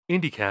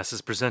IndieCast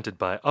is presented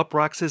by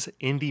Uproxx's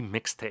Indie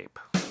Mixtape.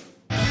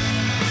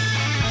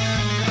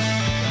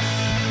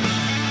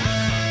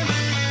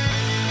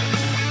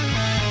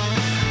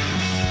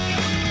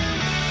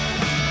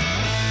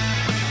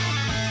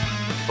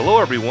 Hello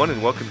everyone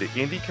and welcome to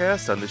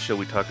IndieCast. On this show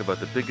we talk about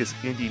the biggest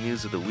indie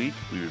news of the week,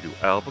 we review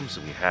albums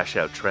and we hash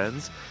out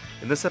trends.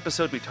 In this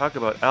episode we talk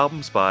about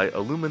albums by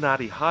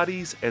Illuminati,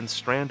 Hotties, and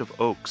Strand of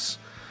Oaks.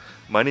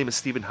 My name is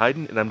Stephen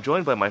Hayden and I'm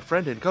joined by my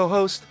friend and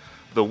co-host,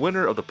 the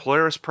winner of the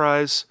Polaris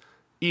Prize,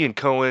 Ian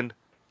Cohen.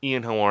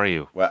 Ian, how are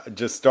you? Well,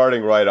 just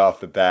starting right off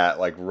the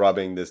bat, like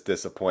rubbing this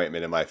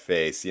disappointment in my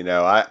face. You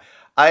know,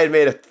 I had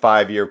made a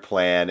 5-year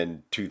plan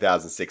in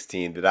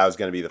 2016 that I was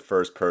going to be the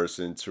first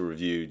person to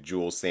review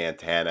Jules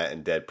Santana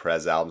and Dead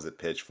Prez albums at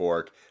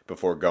Pitchfork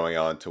before going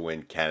on to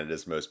win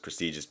Canada's most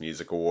prestigious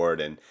music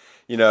award. And,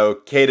 you know,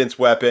 Cadence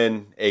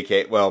Weapon,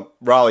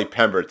 Raleigh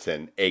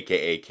Pemberton,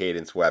 a.k.a.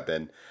 Cadence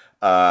Weapon,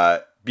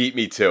 beat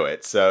me to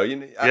it. So, you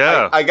know,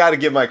 yeah. I got to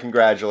give my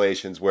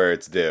congratulations where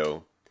it's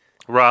due.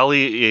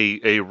 Raleigh,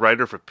 a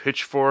writer for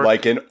Pitchfork.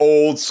 Like an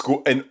old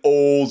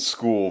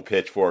school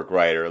Pitchfork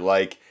writer.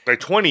 Like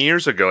 20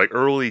 years ago, like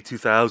early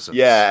 2000s.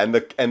 Yeah, and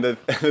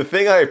the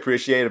thing I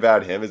appreciate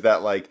about him is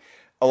that like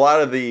a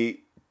lot of the,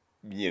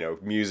 you know,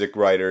 music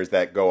writers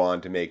that go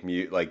on to make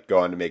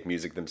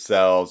music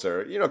themselves,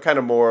 or, you know, kind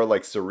of more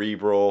like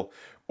cerebral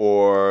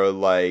or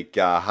like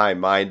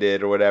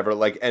high-minded or whatever.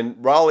 Like, and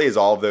Raleigh is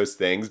all of those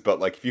things, but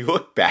like if you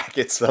look back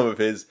at some of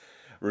his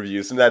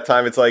reviews from that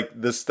time, it's like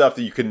the stuff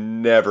that you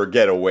can never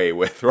get away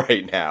with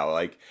right now.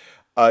 Like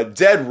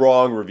dead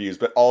wrong reviews,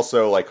 but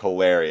also like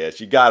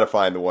hilarious. You got to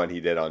find the one he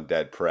did on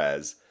Dead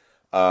Prez.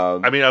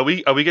 I mean, are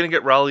we going to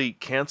get Raleigh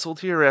canceled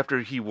here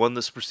after he won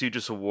this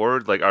prestigious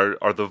award? Like,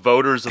 are the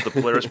voters of the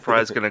Polaris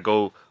Prize going to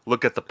go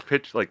look at the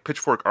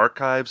Pitchfork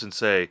archives and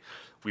say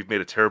we've made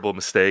a terrible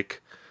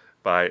mistake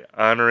by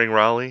honoring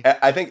Raleigh?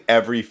 I think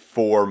every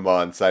 4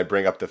 months I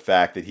bring up the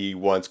fact that he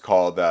once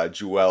called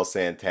Joel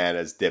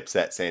Santana's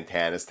Dipset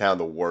Santana's Town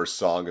the worst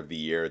song of the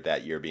year,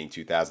 that year being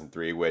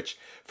 2003, which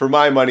for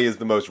my money is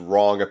the most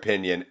wrong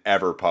opinion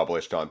ever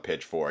published on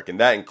Pitchfork, and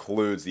that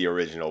includes the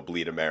original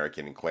Bleed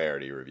American and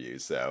Clarity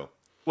reviews. So,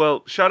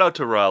 well, shout out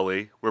to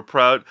Raleigh. We're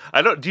proud.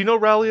 Do you know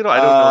Raleigh at all? I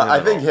don't know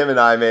him I think him and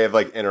I may have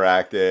like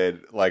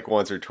interacted like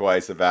once or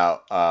twice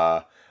about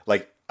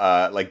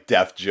like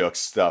Def Jux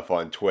stuff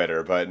on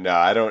Twitter, but no,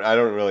 I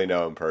don't really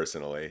know him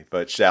personally.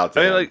 But shout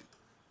to him. Like,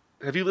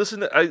 have you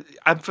listened to?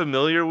 I'm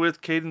familiar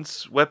with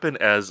Cadence Weapon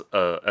as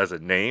a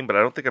name, but I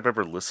don't think I've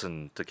ever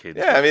listened to Cadence.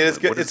 Yeah, Weapon. I mean it's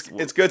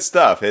good. It's good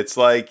stuff. It's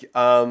like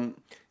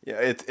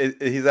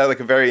he's had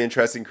like a very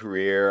interesting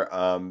career.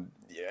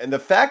 And the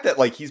fact that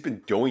like he's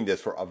been doing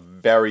this for a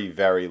very,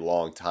 very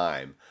long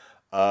time.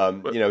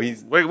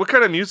 He's wait. What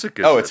kind of music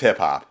is? It's hip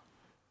hop.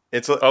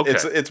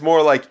 It's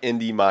more like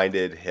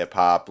indie-minded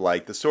hip-hop,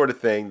 like the sort of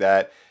thing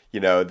that, you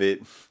know,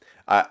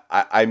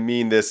 I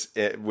mean this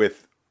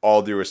with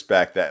all due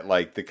respect, that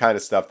like the kind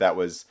of stuff that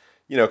was,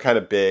 you know, kind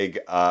of big,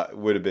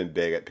 would have been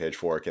big at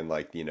Pitchfork in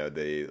like, you know,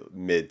 the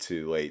mid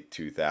to late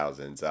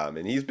 2000s.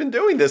 And he's been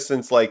doing this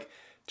since like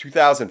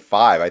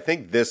 2005. I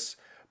think this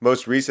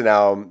most recent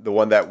album, the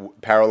one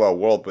that Parallel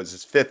World, was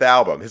his 5th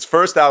album. His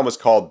first album was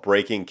called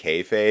Breaking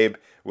Kayfabe,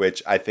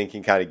 which I think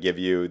can kind of give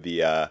you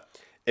the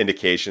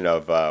indication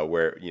of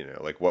where, you know,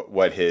 like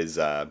what his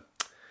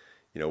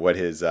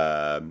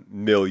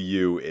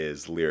milieu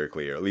is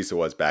lyrically, or at least it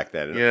was back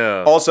then.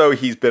 Yeah. Also,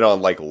 he's been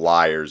on like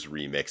Liars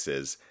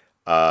remixes,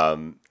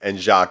 and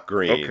Jacques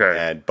Green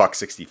and Buck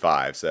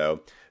 65.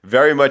 So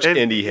very much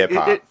indie hip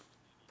hop.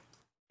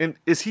 And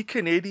is he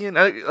Canadian?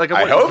 I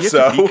hope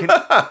so.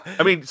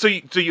 I mean, so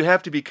you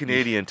have to be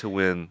Canadian to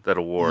win that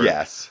award.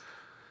 Yes.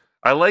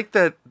 I like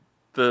that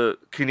the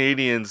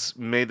Canadians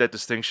made that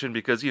distinction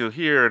because, you know,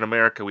 here in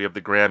America we have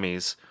the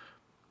Grammys.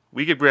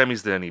 We give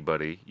Grammys to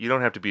anybody. You don't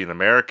have to be an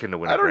American to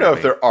win a Grammy. I don't know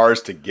if they're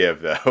ours to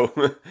give though.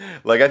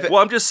 Like I think.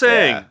 Well, I'm just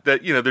saying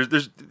that, you know,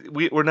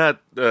 we're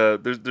not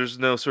there's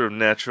no sort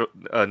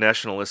of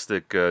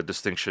nationalistic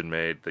distinction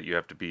made that you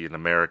have to be an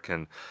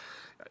American.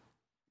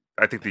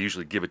 I think they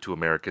usually give it to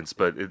Americans,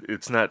 but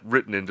it's not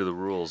written into the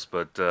rules.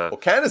 But well,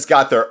 Canada's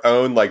got their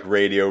own like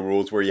radio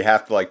rules where you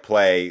have to like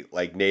play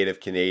like native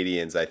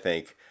Canadians, I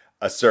think,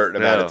 a certain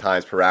amount of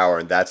times per hour,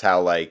 and that's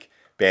how like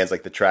bands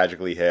like the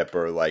Tragically Hip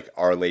or like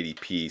Our Lady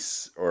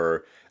Peace,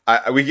 or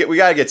we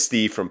gotta get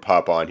Steve from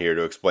Pup on here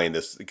to explain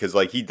this, because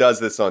like he does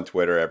this on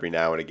Twitter every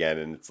now and again,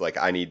 and it's like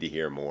I need to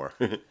hear more.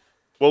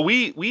 Well,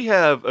 we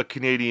have a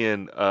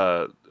Canadian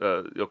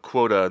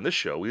quota on this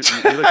show. We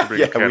like to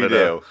bring up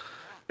Canada.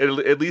 We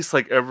do. At least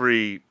like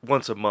every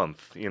once a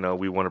month, you know,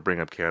 we want to bring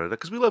up Canada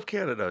because we love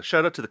Canada.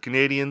 Shout out to the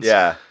Canadians.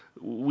 Yeah.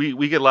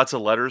 We get lots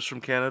of letters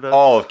from Canada.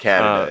 All of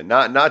Canada.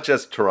 Not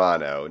just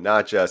Toronto,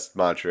 not just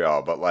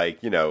Montreal, but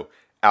like, you know,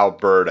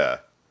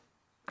 Alberta.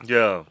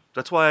 Yeah.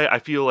 That's why I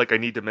feel like I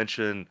need to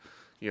mention,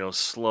 you know,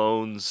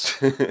 Sloan's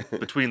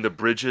Between the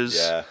Bridges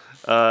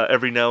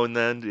every now and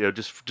then, you know,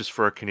 just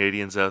for our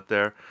Canadians out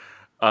there.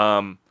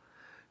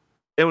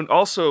 And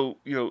also,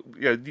 you know,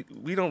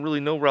 we don't really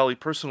know Raleigh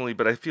personally,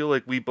 but I feel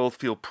like we both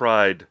feel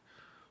pride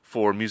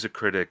for music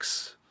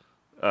critics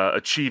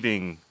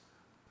achieving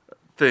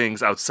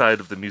things outside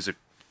of the music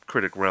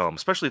critic realm,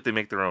 especially if they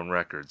make their own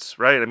records,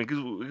 right? I mean,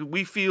 'cause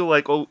we feel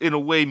like, oh, in a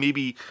way,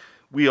 maybe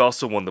we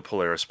also won the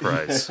Polaris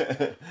Prize.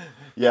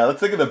 Yeah,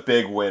 let's look at the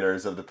big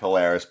winners of the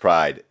Polaris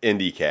Pride,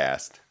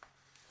 IndieCast.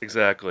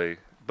 Exactly.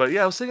 But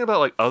yeah, I was thinking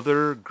about like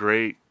other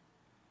great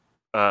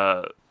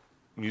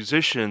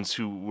musicians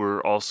who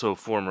were also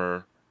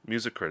former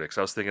music critics.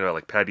 I was thinking about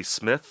like Patti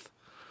Smith,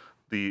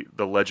 the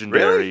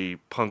legendary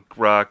punk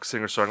rock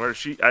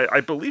singer-songwriter. I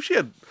believe she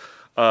had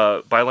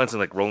bylines in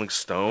like Rolling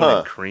Stone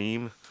and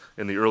Cream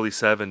in the early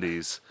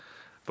 70s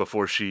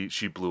before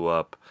she blew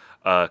up.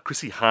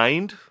 Chrissie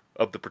Hynde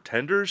of the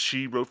Pretenders,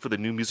 she wrote for the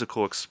New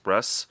Musical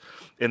Express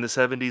in the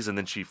 70s, and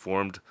then she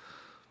formed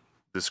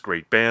this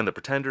great band, the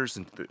Pretenders,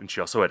 and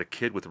she also had a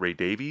kid with Ray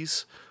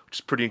Davies, which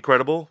is pretty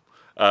incredible.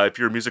 If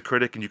you're a music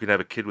critic and you can have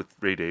a kid with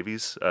Ray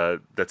Davies,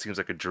 that seems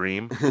like a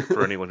dream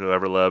for anyone who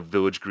ever loved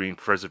Village Green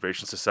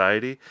Preservation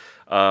Society.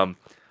 I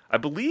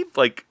believe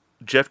like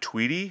Jeff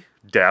Tweedy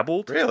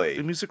dabbled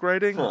in music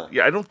writing.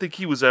 Yeah, I don't think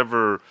he was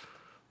ever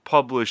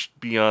published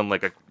beyond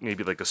like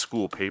maybe a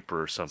school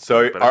paper or something.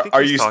 So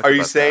are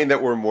you saying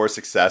that we're more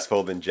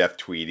successful than Jeff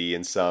Tweedy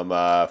in some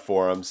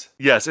forums?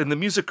 Yes, in the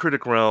music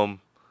critic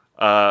realm,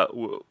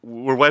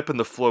 we're wiping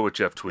the floor with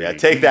Jeff Tweedy. Yeah,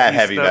 take that,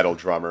 heavy metal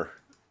drummer.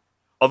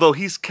 Although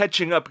he's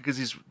catching up because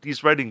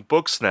he's writing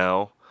books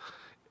now,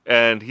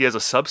 and he has a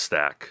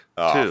Substack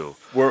too.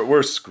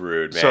 We're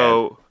screwed, man.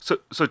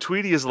 So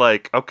Tweedy is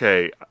like,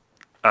 okay,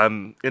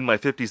 I'm in my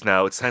 50s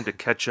now. It's time to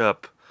catch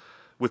up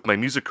with my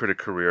music critic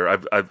career.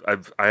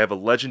 I have a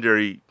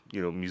legendary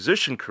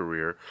musician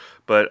career,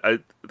 but I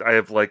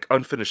have like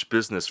unfinished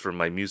business for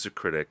my music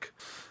critic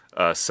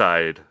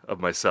side of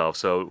myself.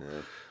 So.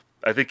 Yeah.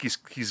 I think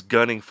he's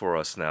gunning for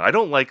us now. I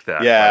don't like that,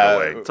 by the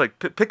way. It's like,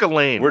 pick a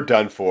lane. We're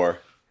done for.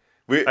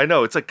 I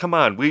know. It's like, come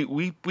on.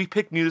 We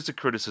picked music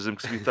criticism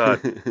because we thought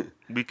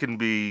we can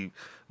be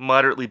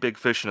moderately big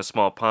fish in a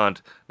small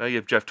pond. Now you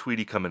have Jeff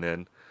Tweedy coming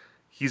in.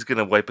 He's going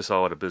to wipe us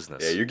all out of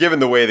business. Yeah, you're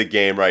giving away the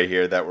game right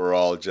here that we're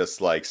all just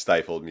like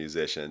stifled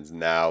musicians.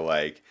 Now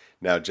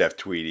Jeff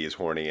Tweedy is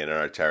horning in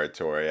our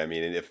territory. I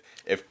mean,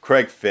 if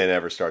Craig Finn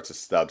ever starts a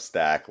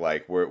Substack,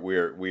 like we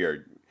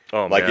are.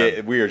 Oh,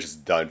 like we are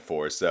just done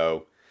for.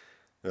 So,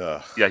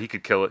 yeah, he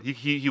could kill it.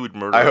 He would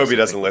murder. I hope he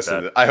doesn't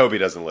listen. I hope he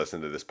doesn't listen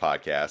to this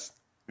podcast.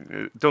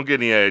 Don't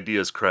get any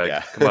ideas, Craig.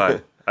 Yeah. Come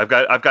on,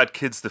 I've got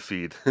kids to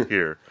feed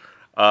here.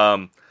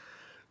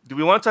 Do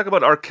we want to talk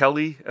about R.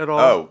 Kelly at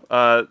all?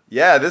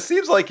 Yeah, this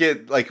seems like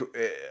it. Like,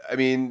 I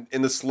mean,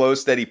 in the slow,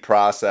 steady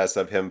process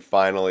of him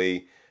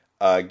finally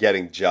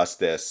getting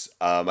justice,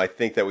 I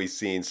think that we've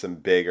seen some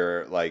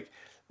bigger like.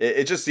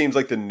 It just seems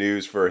like the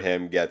news for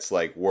him gets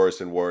like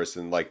worse and worse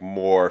and like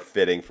more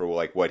fitting for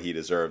like what he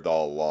deserved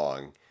all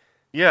along.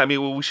 Yeah, I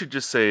mean, well, we should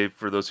just say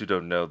for those who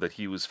don't know that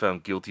he was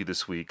found guilty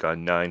this week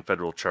on 9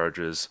 federal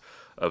charges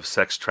of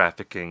sex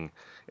trafficking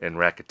and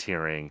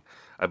racketeering.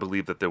 I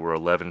believe that there were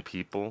 11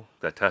 people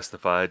that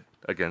testified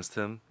against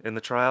him in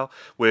the trial,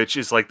 which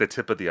is like the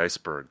tip of the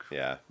iceberg.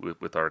 Yeah,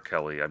 with R.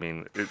 Kelly. I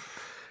mean, it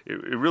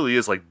really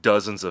is like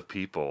dozens of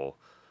people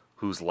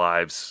whose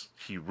lives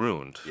he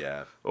ruined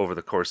over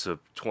the course of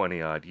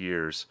 20-odd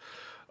years.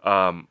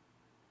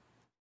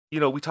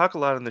 We talk a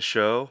lot on the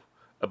show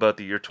about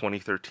the year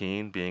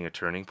 2013 being a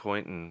turning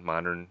point in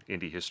modern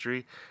indie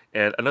history.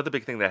 And another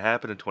big thing that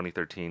happened in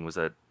 2013 was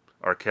that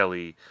R.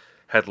 Kelly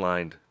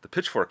headlined the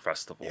Pitchfork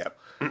Festival. Yep.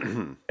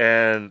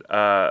 And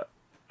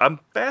I'm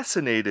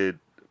fascinated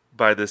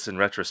by this in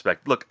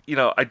retrospect. Look,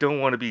 I don't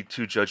want to be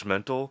too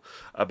judgmental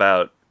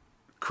about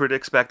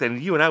critics back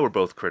then. You and I were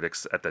both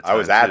critics at that time. I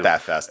was at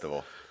that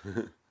festival.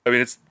 I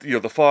mean, it's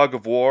the fog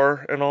of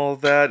war and all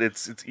of that.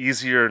 It's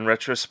easier in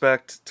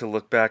retrospect to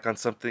look back on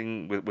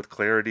something with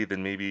clarity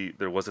than maybe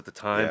there was at the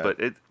time. Yeah.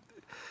 But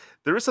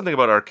there is something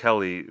about R.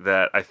 Kelly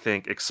that I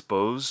think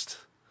exposed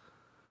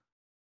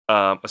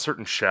a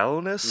certain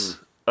shallowness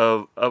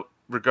of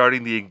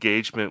regarding the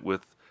engagement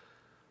with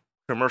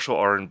commercial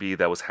R&B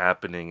that was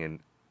happening in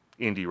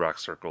indie rock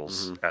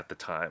circles at the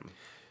time.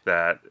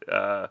 That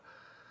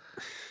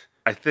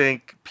I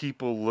think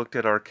people looked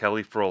at R.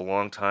 Kelly for a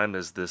long time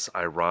as this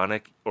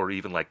ironic or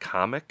even like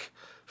comic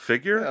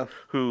figure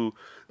who,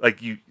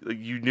 like you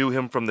knew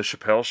him from the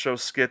Chappelle Show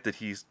skit that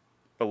he's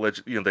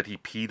alleged, that he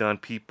peed on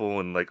people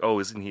and like, oh,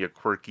 isn't he a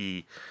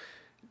quirky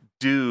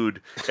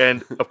dude?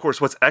 And of course,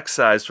 what's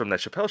excised from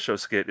that Chappelle Show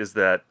skit is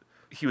that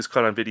he was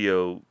caught on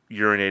video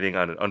urinating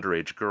on an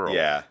underage girl.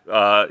 Yeah.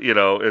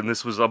 And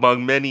this was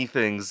among many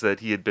things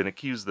that he had been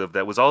accused of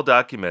that was all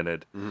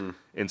documented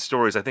in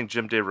stories. I think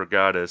Jim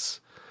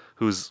DeRogatis,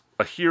 who's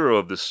a hero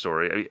of this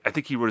story. I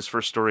think he wrote his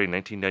first story in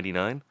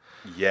 1999.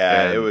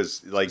 Yeah, and it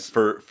was like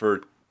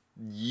for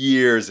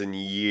years and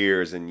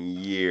years and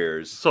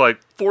years. So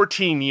like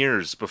 14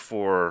 years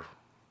before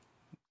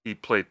he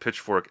played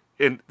Pitchfork.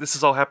 And this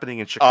is all happening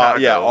in Chicago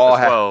as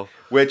well.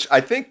 Which I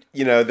think,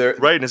 they're...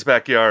 Right in his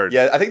backyard.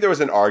 Yeah, I think there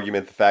was an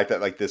argument, the fact that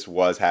like this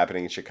was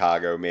happening in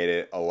Chicago made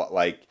it a lot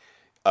like...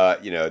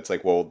 it's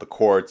like, well, the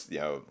courts,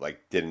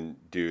 like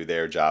didn't do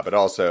their job, but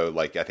also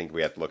like I think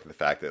we have to look at the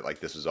fact that like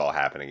this was all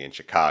happening in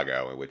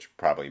Chicago, which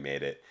probably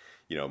made it,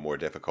 more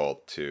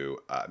difficult to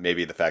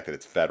maybe the fact that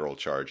it's federal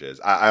charges.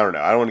 I don't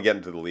know. I don't want to get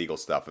into the legal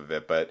stuff of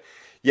it, but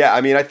yeah,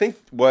 I mean, I think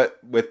what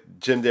with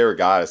Jim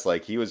DeRogatis,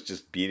 like he was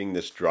just beating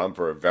this drum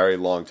for a very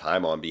long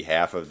time on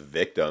behalf of the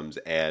victims,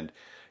 and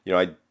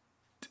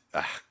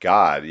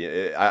God,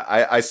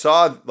 I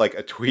saw like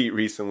a tweet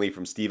recently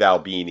from Steve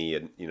Albini,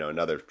 and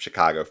another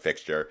Chicago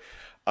fixture,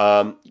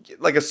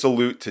 like a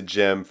salute to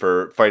Jim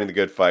for fighting the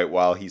good fight,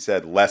 while he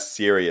said less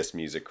serious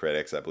music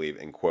critics, I believe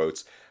in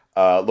quotes,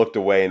 looked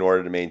away in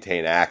order to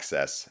maintain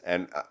access.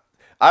 And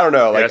I don't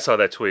know, like yeah, I saw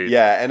that tweet.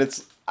 Yeah, and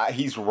it's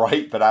he's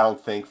right, but I don't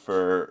think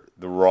for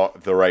the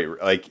right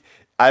like.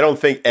 I don't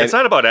think it's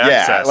not about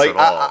access at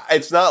all.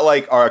 It's not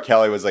like R.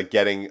 Kelly was like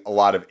getting a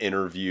lot of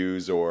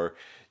interviews or.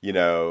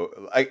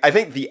 I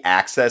think the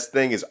access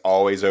thing is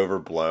always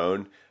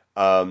overblown.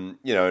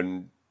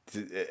 And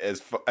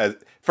as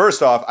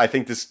first off, I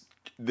think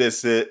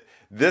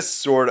this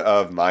sort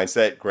of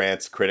mindset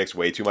grants critics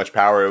way too much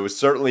power. It was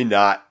certainly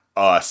not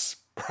us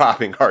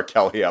propping R.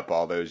 Kelly up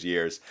all those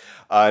years,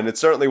 and it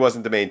certainly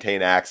wasn't to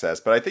maintain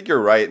access. But I think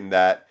you're right in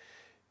that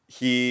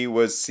he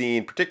was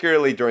seen,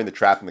 particularly during the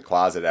Trapped in the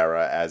Closet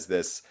era, as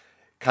this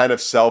kind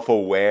of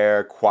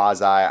self-aware,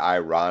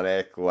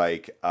 quasi-ironic,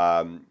 like.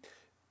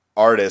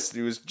 Artist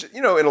who was,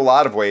 in a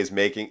lot of ways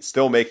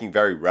still making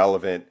very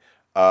relevant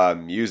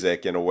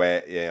music in a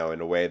way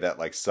that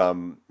like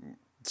some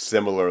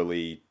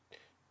similarly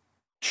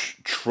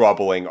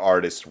troubling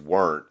artists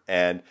weren't.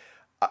 And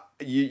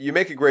you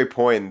make a great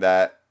point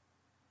that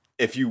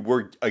if you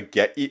were like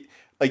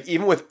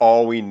even with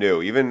all we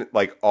knew, even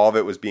like all of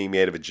it was being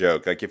made of a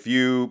joke, like if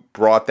you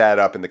brought that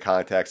up in the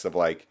context of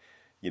like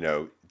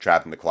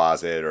Trapped in the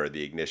Closet or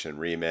the Ignition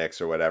remix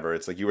or whatever,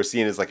 it's like you were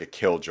seen as like a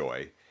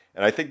killjoy.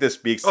 And I think this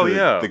speaks to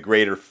the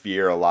greater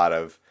fear a lot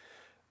of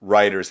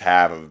writers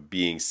have of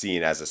being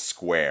seen as a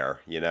square,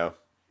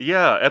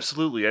 Yeah,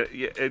 absolutely.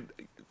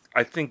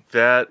 I think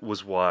that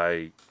was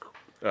why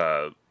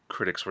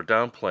critics were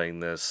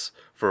downplaying this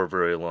for a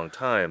very long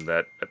time.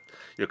 That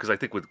because I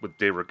think with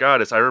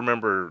DeRogatis, I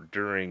remember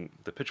during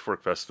the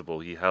Pitchfork Festival,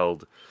 he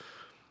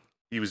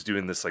was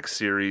doing this like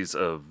series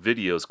of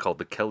videos called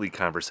the Kelly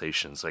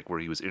Conversations, like where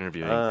he was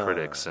interviewing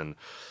critics and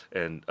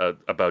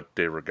about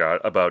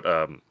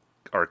about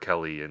R.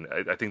 Kelly, and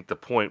I think the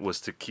point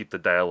was to keep the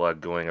dialogue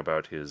going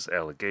about his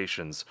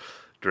allegations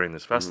during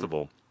this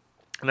festival.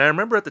 And I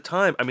remember at the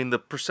time, I mean, the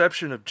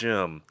perception of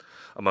Jim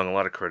among a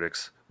lot of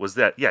critics was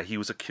that, yeah, he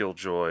was a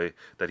killjoy,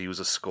 that he was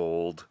a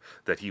scold,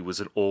 that he was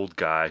an old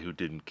guy who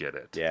didn't get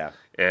it. Yeah.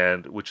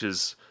 And which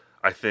is,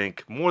 I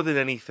think, more than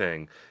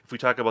anything, if we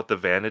talk about the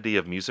vanity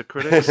of music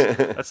critics,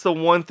 that's the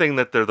one thing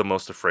that they're the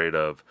most afraid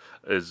of,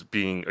 is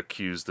being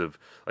accused of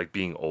like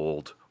being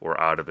old or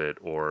out of it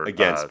or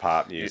against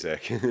pop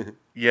music.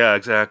 Yeah,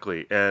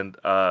 exactly. And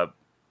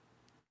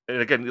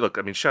again, look,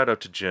 I mean, shout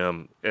out to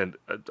Jim, and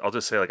I'll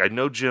just say, like, I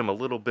know Jim a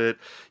little bit.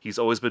 He's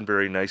always been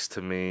very nice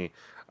to me.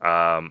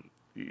 And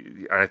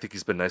I think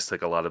he's been nice to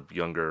like a lot of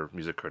younger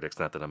music critics.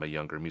 Not that I'm a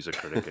younger music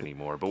critic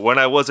anymore, but when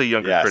I was a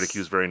younger critic, he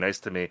was very nice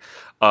to me.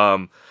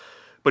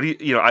 But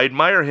he, I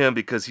admire him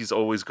because he's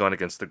always gone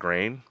against the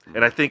grain,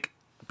 and I think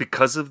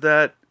because of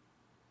that,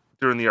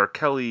 during the R.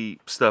 Kelly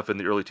stuff in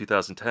the early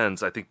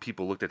 2010s, I think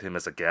people looked at him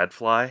as a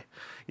gadfly,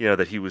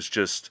 that he was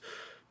just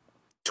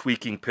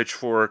tweaking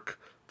Pitchfork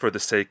for the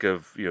sake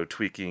of,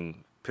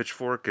 tweaking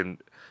Pitchfork, and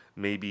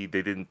maybe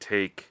they didn't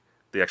take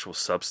the actual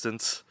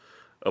substance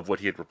of what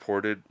he had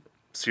reported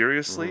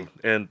seriously,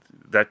 and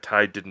that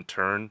tide didn't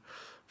turn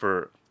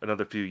for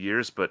another few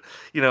years. But,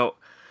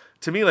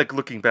 to me, like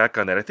looking back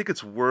on that, I think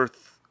it's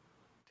worth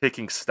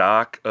taking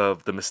stock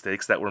of the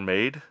mistakes that were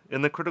made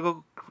in the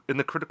critical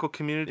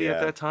community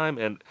at that time,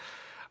 and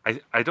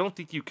I don't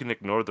think you can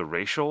ignore the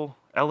racial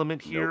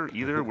element here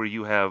either, where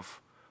you have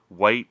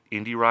white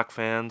indie rock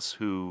fans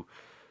who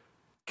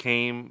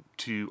came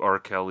to R.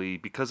 Kelly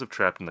because of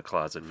Trapped in the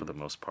Closet for the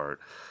most part,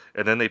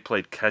 and then they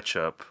played catch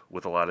up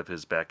with a lot of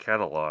his back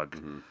catalog,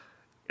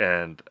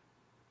 and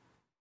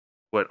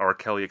what R.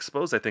 Kelly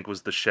exposed, I think,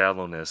 was the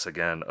shallowness,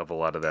 again, of a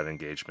lot of that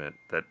engagement,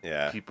 that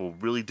people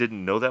really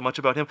didn't know that much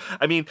about him.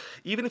 I mean,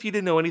 even if you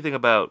didn't know anything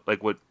about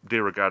like what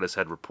DeRogatis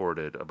had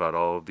reported about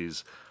all of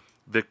these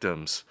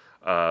victims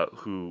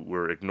who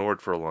were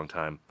ignored for a long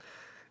time,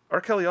 R.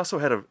 Kelly also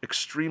had an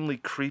extremely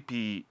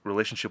creepy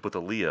relationship with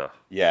Aaliyah.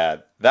 Yeah,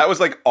 that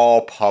was like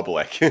all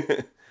public.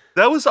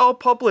 That was all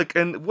public,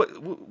 and what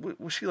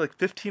was she, like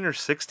 15 or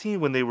 16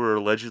 when they were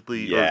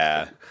allegedly?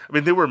 Yeah, I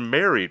mean, they were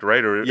married,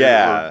 right? Or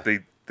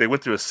they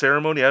went through a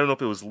ceremony. I don't know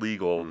if it was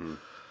legal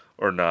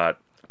or not,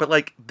 but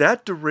like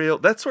that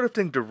sort of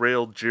thing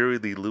derailed Jerry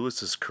Lee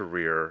Lewis's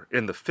career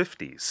in the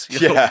 50s.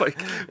 You know,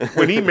 like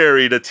when he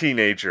married a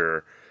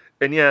teenager,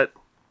 and yet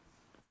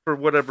for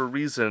whatever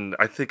reason,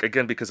 I think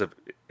again because of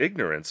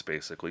ignorance,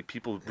 basically,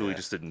 people really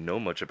just didn't know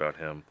much about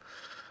him.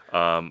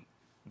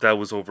 That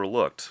was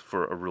overlooked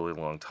for a really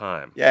long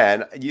time. Yeah,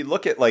 and you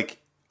look at like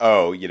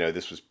oh,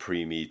 this was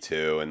pre-Me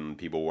Too, and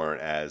people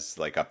weren't as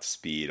like up to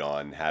speed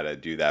on how to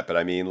do that. But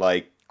I mean,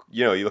 like,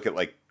 you look at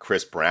like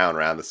Chris Brown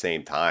around the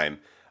same time.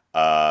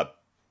 Uh,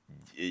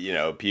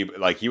 people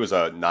like he was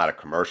not a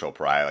commercial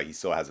pariah. Like he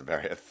still has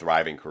a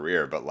thriving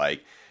career, but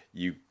like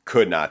you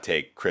could not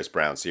take Chris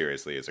Brown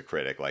seriously as a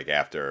critic. Like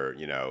after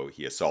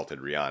he assaulted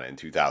Rihanna in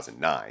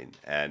 2009,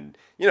 and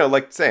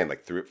like saying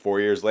like 4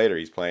 years later,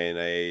 he's playing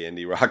a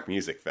indie rock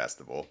music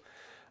festival.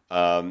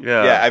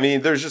 Yeah, I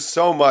mean, there's just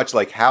so much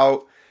like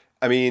how,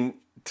 I mean,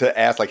 to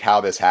ask like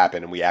how this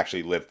happened and we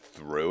actually lived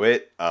through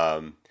it.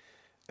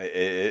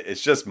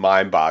 It's just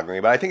mind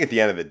boggling. But I think at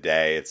the end of the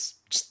day, it's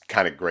just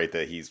kind of great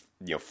that he's,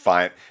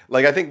 fine.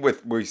 Like I think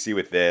with what we see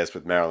with this,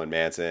 with Marilyn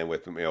Manson,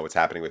 with, what's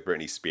happening with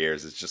Britney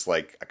Spears, it's just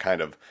like a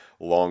kind of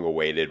long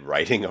awaited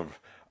righting of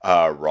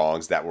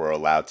wrongs that were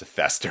allowed to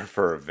fester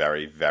for a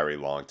very, very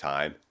long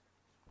time.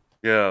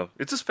 Yeah,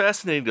 it's just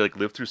fascinating to like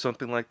live through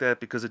something like that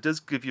because it does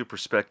give you a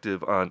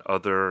perspective on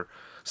other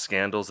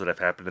scandals that have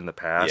happened in the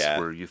past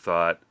where you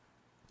thought,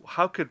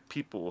 how could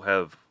people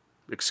have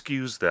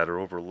excused that or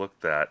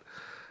overlooked that?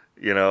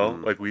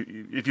 Like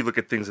if you look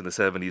at things in the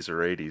 70s or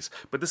 80s,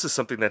 but this is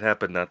something that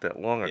happened not that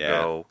long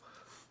ago.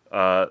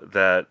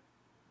 That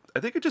I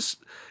think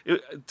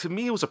to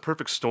me it was a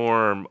perfect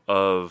storm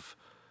of,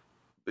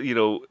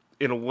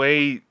 in a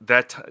way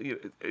that,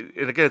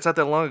 and again, it's not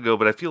that long ago,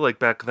 but I feel like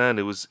back then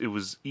it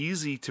was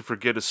easy to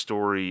forget a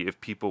story if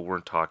people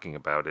weren't talking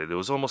about it. It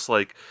was almost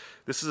like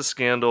this is a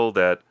scandal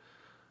that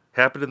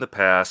happened in the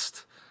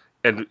past,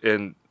 and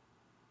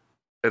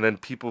then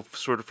people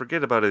sort of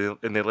forget about it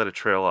and they let it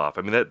trail off.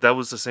 I mean, that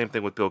was the same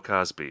thing with Bill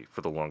Cosby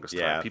for the longest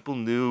time. People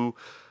knew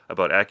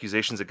about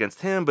accusations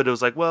against him, but it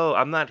was like, well,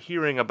 I'm not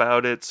hearing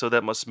about it, so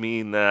that must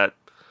mean that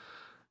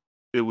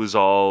it was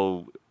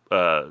all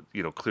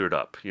cleared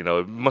up.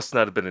 It must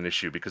not have been an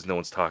issue because no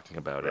one's talking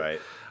about it. Right.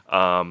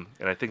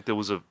 And I think there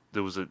was a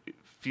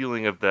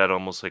feeling of that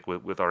almost like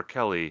with R.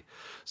 Kelly.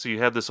 So you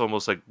have this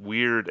almost like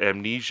weird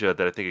amnesia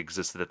that I think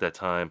existed at that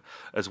time,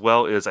 as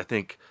well as I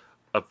think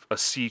a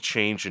sea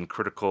change in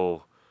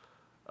critical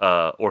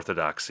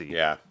orthodoxy.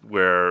 Yeah.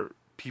 Where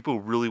people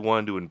really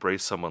wanted to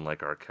embrace someone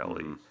like R.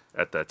 Kelly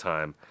at that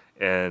time,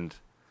 and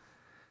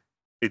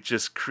it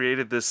just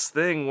created this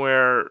thing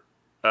where.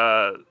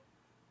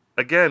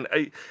 Again,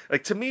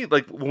 to me,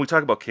 like when we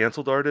talk about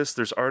canceled artists,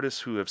 there's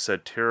artists who have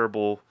said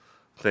terrible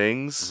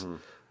things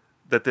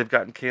that they've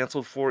gotten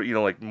canceled for.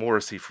 Like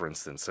Morrissey, for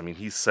instance. I mean,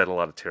 he's said a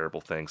lot of terrible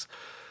things.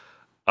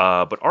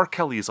 But R.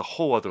 Kelly is a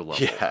whole other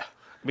level. Yeah.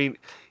 I mean,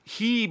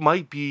 he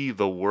might be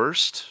the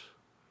worst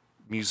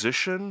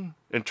musician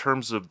in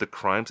terms of the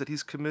crimes that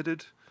he's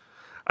committed.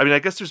 I mean, I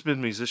guess there's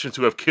been musicians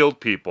who have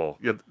killed people.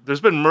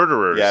 There's been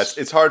murderers. Yeah,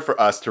 it's hard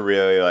for us to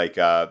really like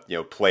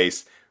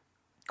place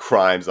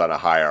crimes on a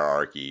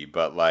hierarchy,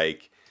 but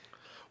like,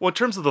 well, in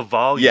terms of the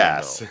volume,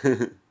 yes.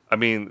 I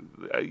mean,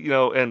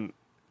 and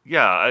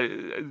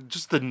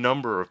just the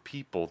number of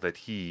people that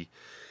he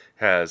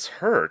has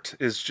hurt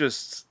is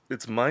just,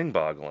 it's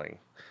mind-boggling,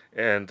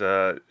 and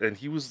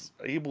he was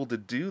able to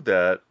do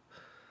that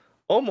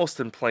almost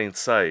in plain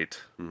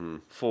sight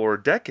for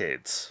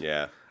decades.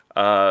 Yeah.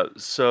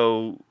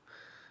 So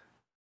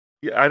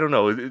I don't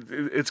know.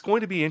 It's going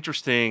to be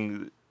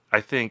interesting.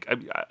 I think.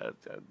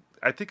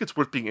 I think it's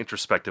worth being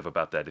introspective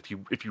about that. If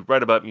you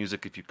write about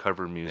music, if you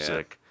cover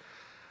music,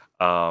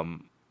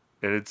 and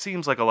it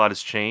seems like a lot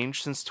has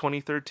changed since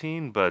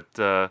 2013, but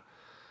I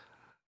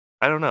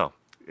don't know.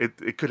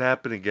 It could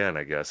happen again,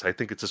 I guess. I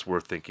think it's just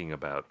worth thinking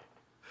about.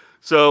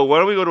 So why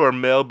don't we go to our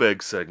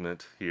mailbag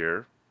segment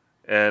here?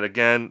 And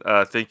again,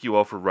 thank you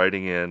all for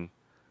writing in.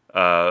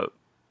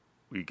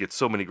 We get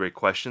so many great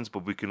questions,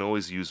 but we can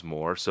always use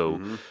more. So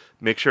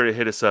make sure to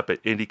hit us up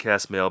at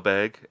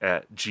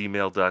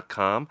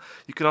indiecastmailbag@gmail.com.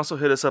 You can also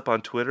hit us up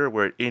on Twitter.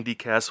 We're at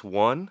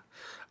IndieCast1.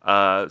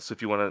 So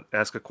if you want to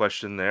ask a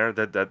question there,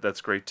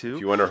 that's great too.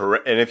 If you want to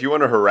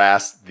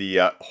harass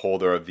the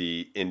holder of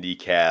the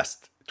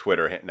IndieCast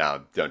Twitter,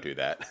 no, don't do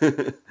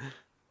that.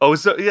 Oh,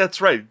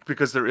 that's right,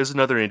 because there is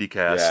another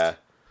IndieCast. Yeah.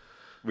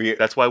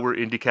 That's why we're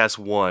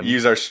IndieCast1.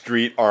 Use our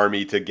street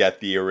army to get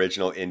the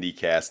original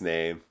IndieCast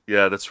name.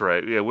 Yeah, that's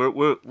right. Yeah,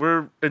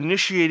 we're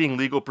initiating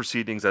legal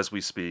proceedings as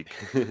we speak.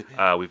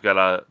 We've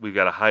got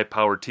a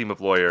high-powered team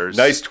of lawyers.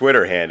 Nice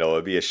Twitter handle.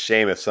 It'd be a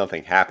shame if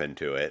something happened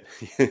to it.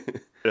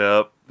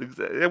 Yeah,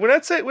 we're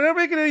not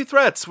making any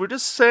threats. We're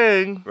just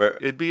saying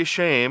it'd be a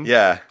shame.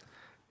 Yeah.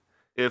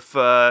 If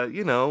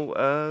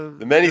The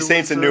Many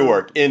Saints in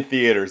Newark in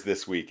theaters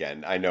this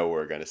weekend. I know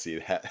we're going to see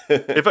that.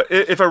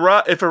 if a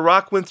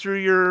rock went through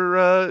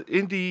your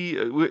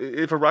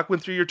if a rock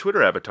went through your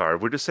Twitter avatar,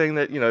 we're just saying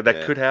that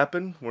that could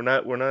happen. We're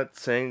not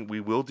saying we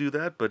will do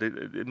that, but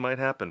it might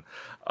happen.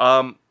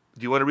 Do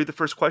you want to read the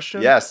first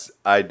question? Yes,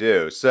 I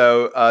do.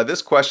 So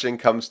this question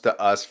comes to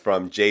us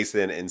from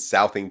Jason in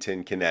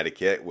Southington,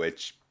 Connecticut,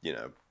 which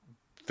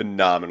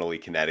phenomenally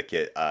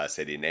Connecticut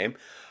city name.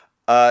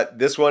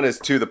 This one is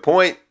to the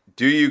point.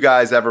 Do you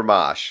guys ever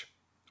mosh?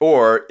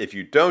 Or if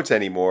you don't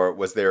anymore,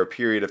 was there a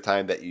period of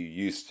time that you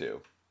used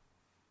to?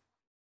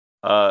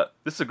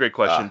 This is a great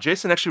question.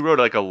 Jason actually wrote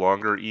like a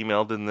longer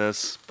email than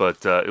this,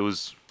 but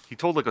he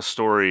told like a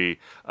story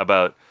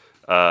about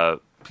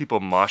people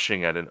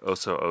moshing at an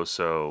Oso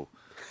Oso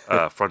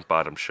front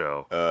bottom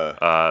show.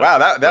 Wow,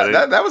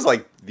 that was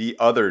like the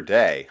other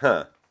day,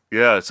 huh?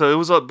 Yeah, so it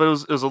was a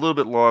little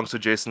bit long, so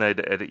Jason, I had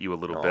to edit you a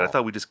little bit. I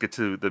thought we'd just get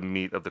to the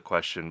meat of the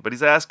question. But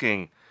he's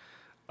asking,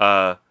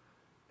 have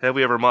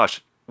we ever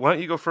moshed? Why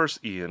don't you go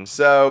first, Ian?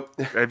 So,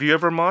 have you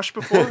ever moshed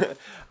before?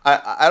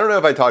 I don't know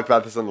if I talked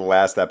about this on the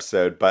last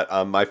episode,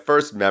 but my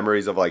first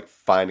memories of like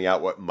finding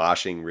out what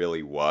moshing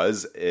really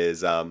was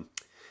is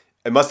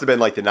it must have been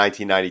like the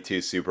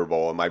 1992 Super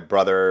Bowl, and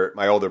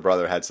my older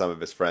brother had some of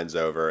his friends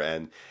over,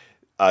 and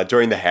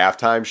during the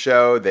halftime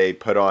show, they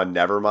put on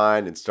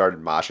Nevermind and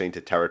started moshing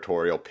to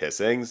Territorial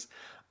Pissings.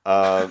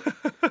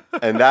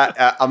 And that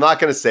I'm not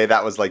going to say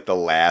that was like the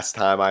last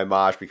time I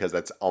moshed because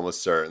that's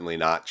almost certainly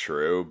not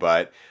true,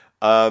 but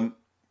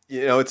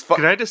it's fun.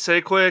 Can I just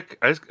say quick?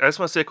 I just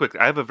want to say quick.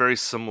 I have a very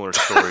similar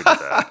story to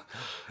that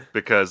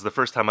because the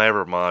first time I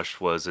ever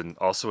moshed was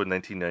also in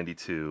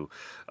 1992.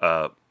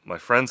 My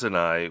friends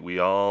and we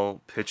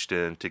all pitched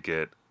in to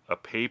get a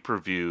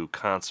pay-per-view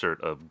concert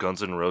of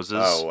Guns N'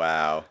 Roses. Oh,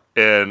 wow.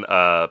 In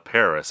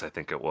Paris, I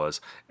think it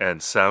was.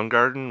 And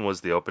Soundgarden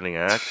was the opening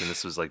act, and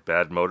this was like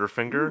Bad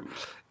Motorfinger.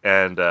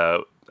 And I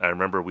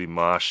remember we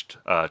moshed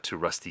to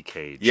Rusty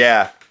Cage.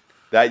 Yeah.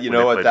 That, you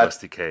know what, that's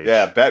Rusty Cage.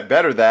 Yeah,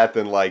 better that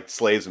than like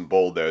Slaves and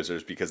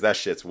Bulldozers because that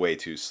shit's way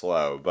too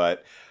slow.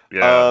 But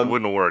yeah, it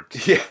wouldn't have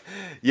worked.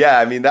 Yeah.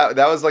 I mean that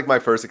was like my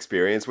first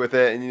experience with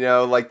it,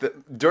 and like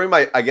during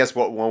my, I guess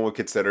what one would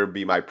consider to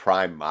be my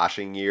prime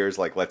moshing years,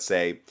 like let's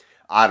say,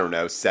 I don't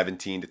know,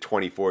 17 to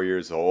 24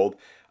 years old.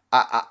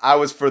 I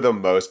was for the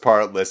most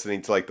part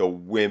listening to like the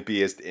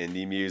wimpiest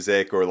indie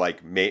music or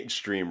like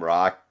mainstream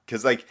rock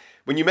because like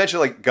when you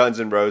mention like Guns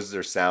N' Roses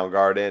or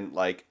Soundgarden,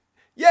 like.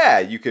 Yeah,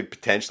 you could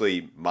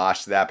potentially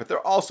mosh that, but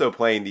they're also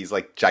playing these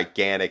like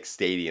gigantic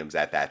stadiums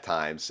at that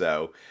time,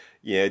 so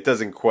it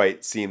doesn't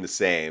quite seem the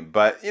same.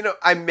 But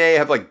I may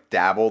have like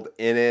dabbled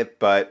in it,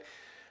 but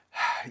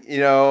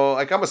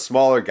like I'm a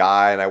smaller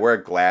guy and I wear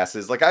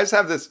glasses. Like I just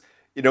have this,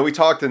 we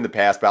talked in the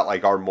past about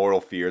like our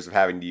mortal fears of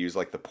having to use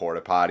like the porta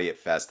potty at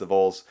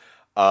festivals.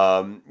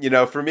 For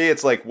me,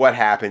 it's like what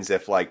happens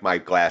if like my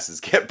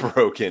glasses get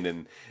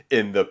broken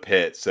in the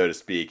pit, so to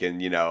speak,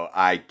 and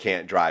I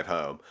can't drive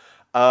home.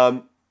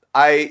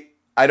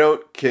 I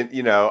don't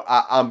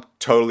I'm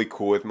totally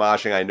cool with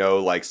moshing. I know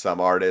like some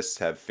artists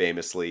have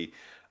famously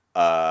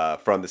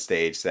from the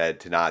stage said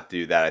to not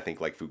do that. I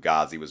think like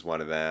Fugazi was one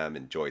of them,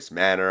 and Joyce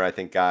Manor I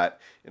think got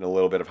in a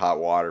little bit of hot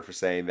water for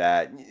saying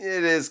that.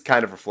 It is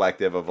kind of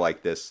reflective of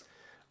like this,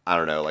 I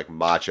don't know, like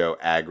macho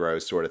aggro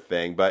sort of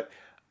thing. But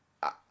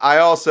I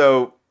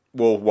also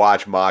will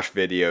watch mosh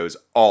videos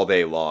all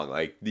day long.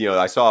 Like,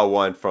 I saw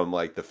one from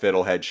like the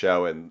Fiddlehead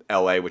show in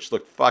LA, which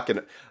looked fucking,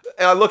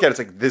 and I look at it, it's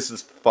like, this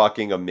is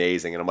fucking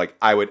amazing. And I'm like,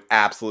 I would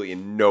absolutely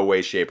in no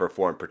way, shape or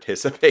form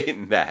participate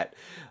in that.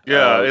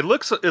 Yeah. It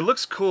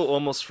looks cool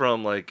almost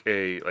from like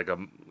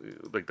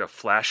the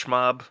flash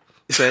mob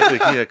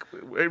thing.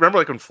 Remember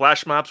like when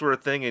flash mobs were a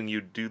thing and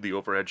you do the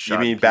overhead shot? You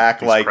mean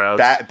back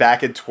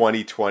in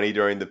 2020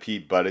 during the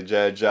Pete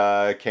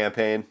Buttigieg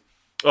campaign?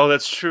 Oh,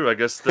 that's true. I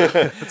guess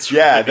that's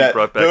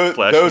brought back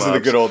those are the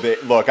good old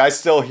days. Look, I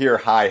still hear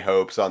High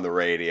Hopes on the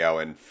radio,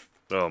 and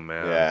oh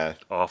man, yeah,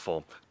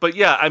 awful. But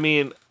yeah, I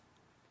mean,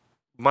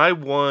 my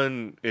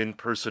one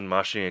in-person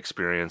moshing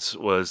experience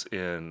was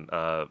in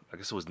I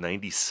guess it was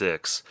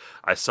 '96.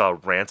 I saw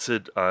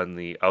Rancid on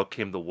the Out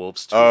Came the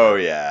Wolves tour. Oh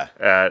yeah,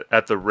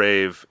 at the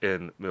rave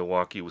in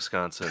Milwaukee,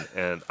 Wisconsin,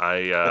 and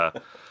I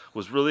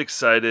was really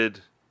excited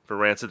for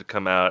Rancid to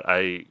come out.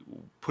 I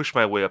pushed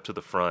my way up to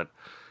the front.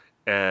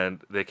 And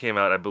they came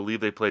out, I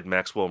believe they played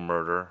Maxwell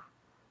Murder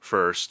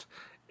first.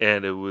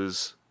 And it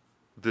was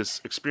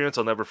this experience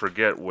I'll never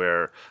forget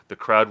where the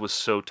crowd was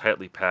so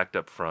tightly packed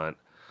up front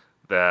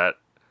that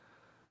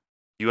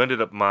you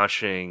ended up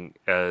moshing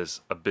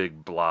as a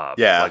big blob.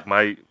 Yeah.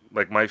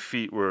 Like my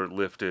feet were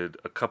lifted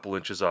a couple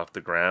inches off the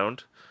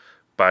ground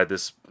by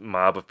this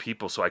mob of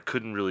people, so I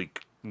couldn't really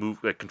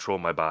control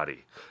my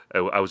body.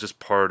 I was just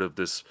part of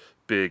this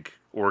big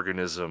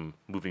organism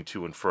moving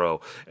to and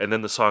fro, and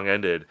then the song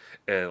ended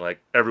and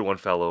like everyone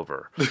fell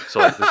over, so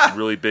like this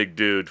really big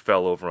dude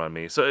fell over on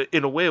me. So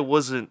in a way it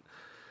was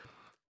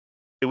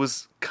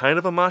kind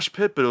of a mosh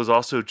pit, but it was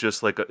also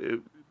just like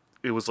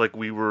it was like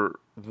we were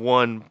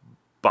one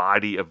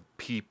body of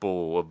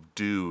people, of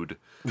dude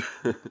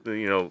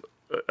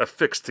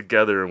affixed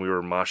together, and we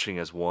were moshing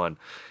as one.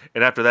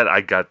 And after that I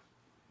got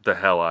the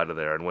hell out of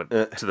there and went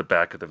to the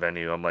back of the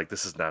venue. I'm like,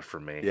 this is not for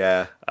me.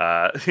 Yeah.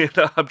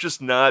 I'm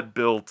just not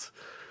built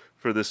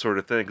for this sort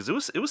of thing because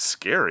it was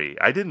scary.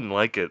 I didn't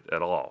like it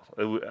at all.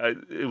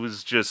 It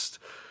was just,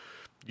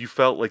 you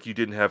felt like you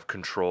didn't have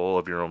control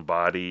of your own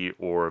body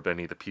or of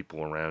any of the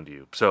people around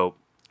you. So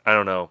I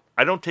don't know.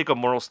 I don't take a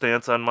moral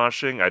stance on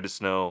moshing. I just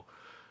know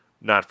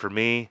not for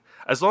me.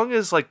 As long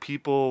as like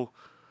people,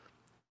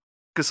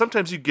 because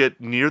sometimes you get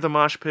near the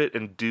mosh pit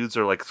and dudes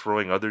are like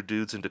throwing other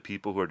dudes into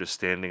people who are just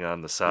standing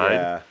on the side.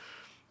 Yeah.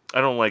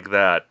 I don't like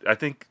that. I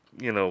think,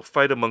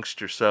 fight amongst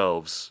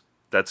yourselves.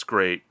 That's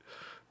great.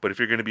 But if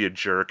you're going to be a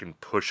jerk and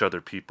push other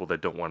people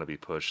that don't want to be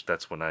pushed,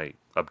 that's when I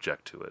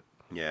object to it.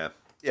 Yeah.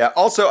 Yeah.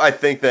 Also, I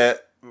think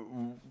that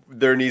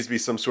there needs to be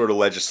some sort of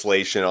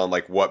legislation on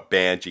like what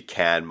bands you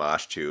can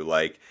mosh to.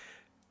 Like,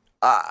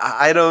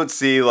 I don't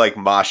see like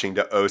moshing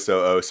to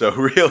Oso Oso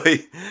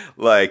really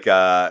like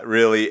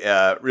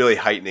really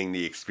heightening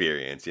the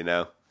experience,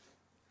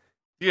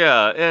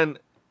 Yeah, and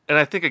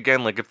I think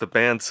again, like if the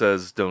band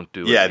says don't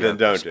do it, then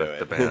don't do it.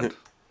 The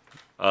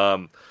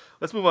band.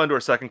 Let's move on to our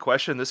second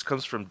question. This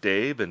comes from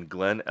Dave in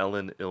Glen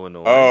Ellen,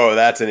 Illinois. Oh,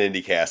 that's an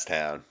IndieCast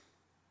town.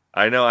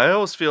 I know. I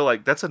always feel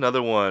like that's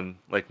another one,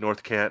 like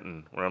North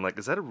Canton, where I'm like,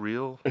 is that a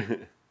real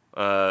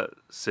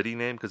city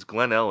name? Because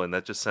Glen Ellen,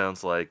 that just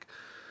sounds like,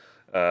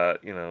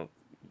 like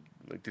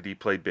did he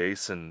play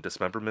bass in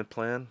Dismemberment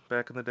Plan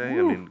back in the day?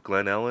 Woo. I mean,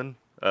 Glen Ellen.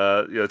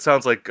 It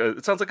sounds like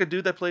a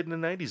dude that played in a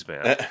 '90s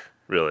band.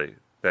 Really,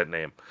 that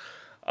name.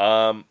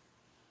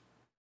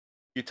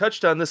 You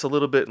touched on this a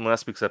little bit in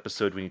last week's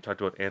episode when you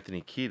talked about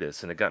Anthony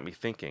Kiedis, and it got me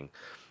thinking.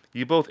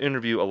 You both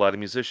interview a lot of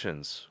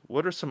musicians.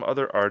 What are some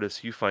other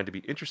artists you find to be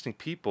interesting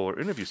people or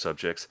interview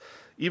subjects,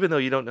 even though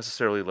you don't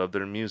necessarily love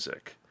their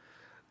music?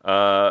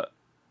 That's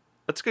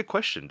a good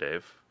question,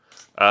 Dave.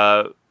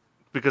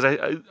 Because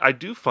I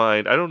do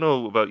find, I don't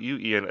know about you,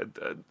 Ian,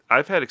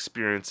 I've had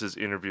experiences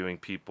interviewing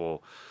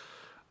people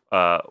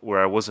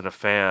where I wasn't a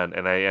fan,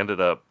 and I ended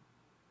up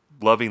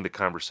loving the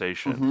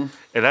conversation. Mm-hmm.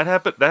 And that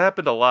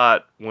happened a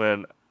lot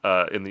when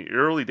in the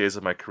early days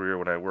of my career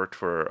when I worked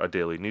for a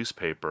daily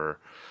newspaper,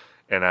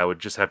 and I would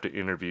just have to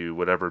interview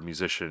whatever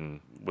musician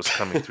was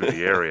coming through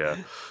the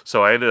area.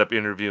 So I ended up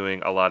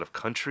interviewing a lot of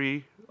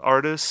country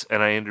artists,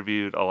 and I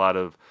interviewed a lot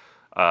of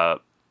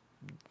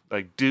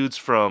like dudes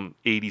from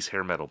 80s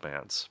hair metal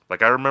bands.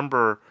 Like I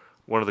remember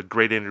one of the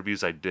great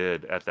interviews I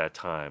did at that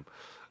time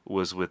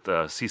was with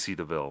CeCe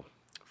DeVille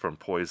from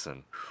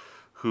Poison,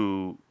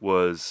 who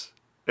was,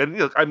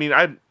 and I mean,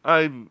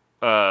 I'm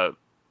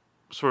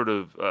sort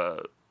of,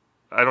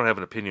 I don't have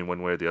an opinion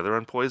one way or the other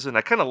on Poison.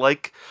 I kind of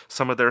like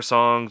some of their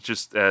songs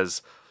just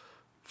as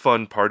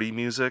fun party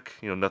music,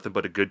 nothing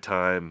but a good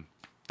time,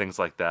 things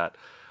like that.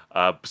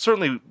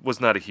 Certainly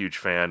was not a huge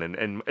fan,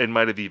 and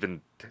might have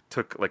even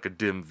took like a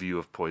dim view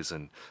of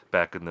Poison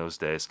back in those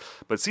days.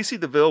 But CeCe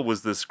DeVille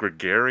was this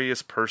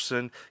gregarious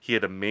person. He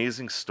had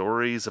amazing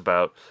stories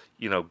about,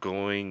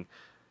 going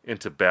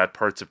into bad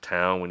parts of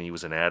town when he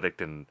was an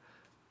addict and,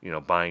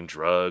 buying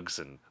drugs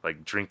and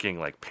like drinking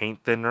like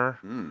paint thinner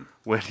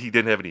when he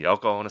didn't have any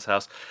alcohol in his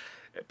house.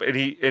 And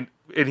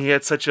he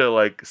had such a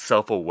like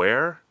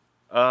self-aware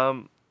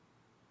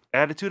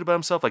attitude about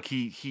himself. Like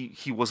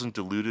he wasn't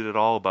deluded at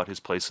all about his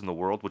place in the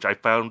world, which I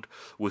found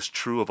was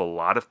true of a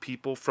lot of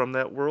people from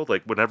that world.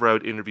 Like whenever I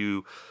would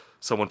interview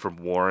someone from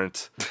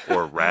Warrant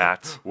or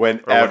Rat,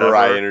 whenever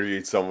I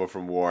interviewed someone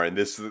from Warrant,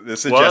 this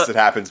suggests it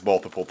happens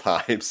multiple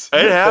times.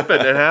 It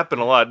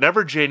happened a lot.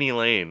 Never Janie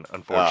Lane,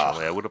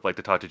 unfortunately. I would have liked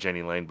to talk to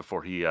Janie Lane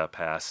before he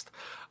passed,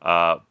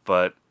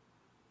 but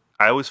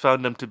I always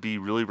found them to be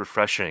really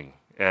refreshing,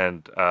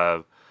 and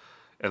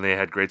they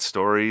had great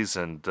stories,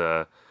 and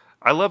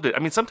I loved it. I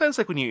mean, sometimes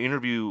like when you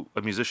interview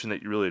a musician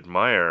that you really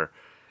admire,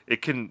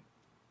 it can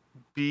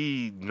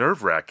be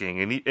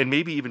nerve-wracking and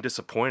maybe even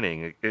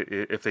disappointing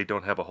if they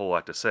don't have a whole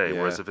lot to say. Yeah.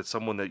 Whereas if it's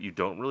someone that you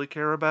don't really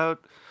care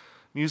about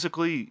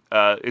musically,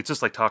 it's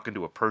just like talking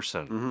to a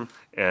person,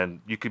 and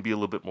you can be a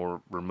little bit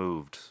more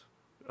removed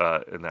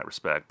in that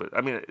respect. But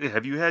I mean,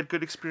 have you had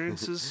good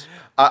experiences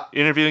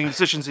interviewing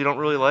musicians you don't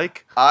really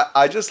like?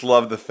 I just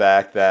love the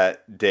fact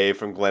that Dave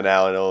from Glen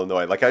Allen,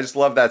 Illinois, like I just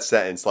love that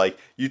sentence. Like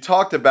you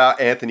talked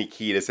about Anthony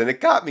Kiedis, and it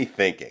got me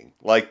thinking.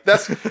 Like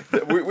that's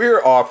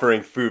we're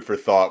offering food for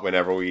thought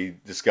whenever we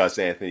discuss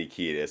Anthony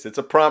Kiedis. It's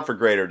a prompt for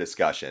greater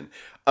discussion.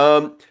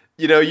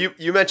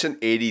 You mentioned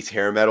 80s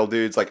hair metal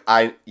dudes. Like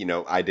I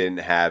didn't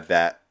have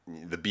that.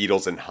 The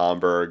Beatles in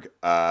Hamburg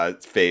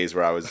phase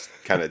where I was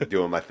kind of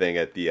doing my thing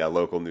at the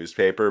local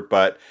newspaper.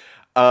 But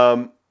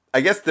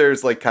I guess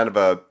there's like kind of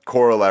a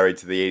corollary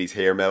to the 80s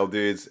hair metal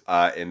dudes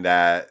in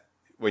that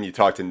when you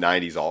talk to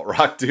 90s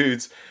alt-rock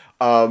dudes,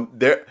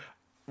 they're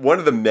one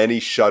of the many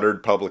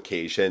shuttered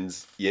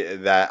publications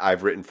that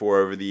I've written for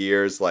over the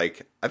years.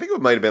 Like I think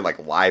it might have been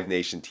like Live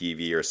Nation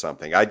TV or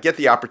something. I'd get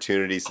the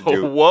opportunities to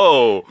do.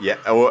 Whoa! Yeah.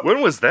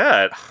 When was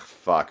that?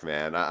 Fuck,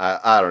 man.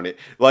 I don't need...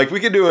 Like, we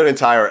could do an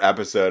entire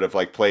episode of,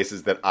 like,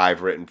 places that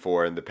I've written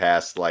for in the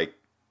past, like,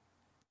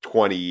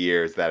 20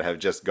 years that have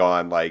just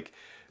gone, like,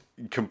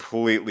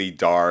 completely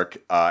dark.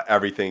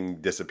 Everything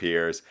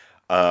disappears.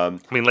 I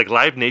mean, like,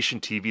 Live Nation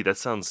TV, that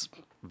sounds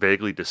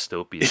vaguely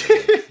dystopian.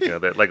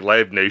 That, like,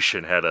 Live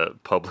Nation had a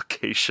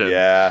publication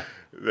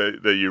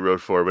that you wrote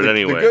for. But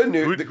anyway. The good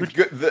news...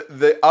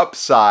 The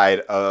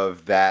upside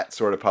of that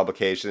sort of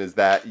publication is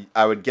that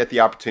I would get the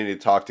opportunity to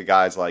talk to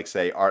guys like,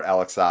 say, Art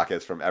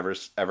Alexakis from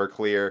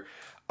Everclear,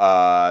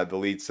 the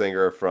lead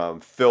singer from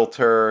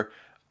Filter,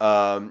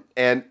 and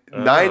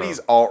 90s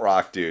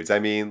alt-rock dudes. I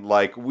mean,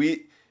 like,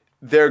 I'm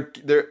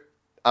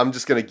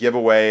just going to give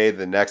away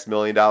the next $1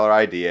 million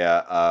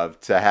idea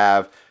to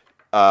have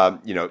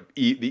the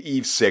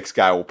Eve 6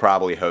 guy will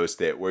probably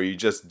host it, where you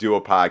just do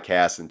a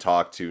podcast and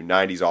talk to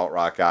 90s alt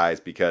rock guys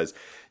because,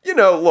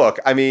 look,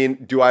 I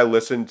mean, do I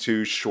listen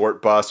to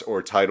Short Bus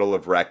or Title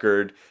of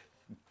Record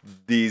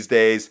these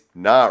days?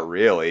 Not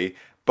really.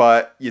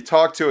 But you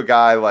talk to a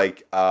guy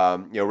like,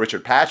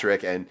 Richard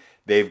Patrick, and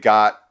they've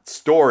got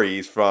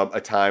stories from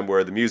a time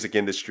where the music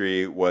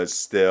industry was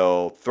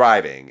still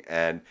thriving.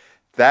 And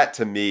that,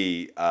 to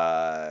me,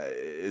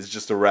 is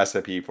just a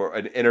recipe for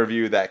an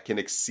interview that can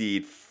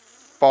exceed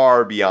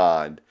far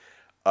beyond,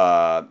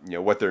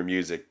 what their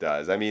music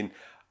does. I mean,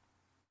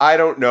 I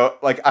don't know.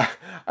 Like, I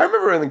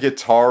remember in the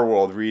guitar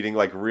world reading,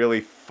 like,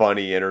 really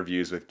funny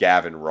interviews with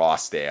Gavin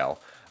Rossdale.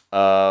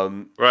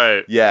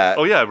 Right. Yeah.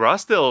 Oh, yeah,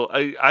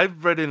 Rossdale,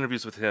 I've read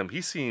interviews with him. He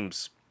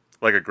seems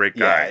like a great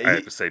guy, I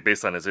have to say,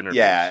 based on his interviews.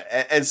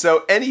 Yeah, and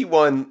so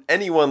anyone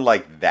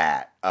like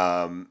that,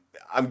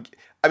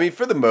 I mean,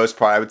 for the most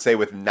part, I would say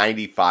with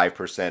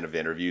 95% of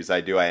interviews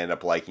I do, I end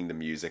up liking the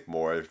music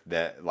more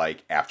than,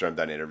 like, after I'm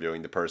done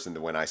interviewing the person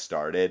than when I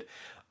started.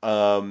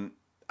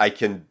 I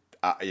can,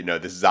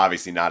 this is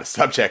obviously not a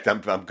subject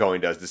I'm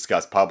going to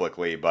discuss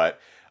publicly, but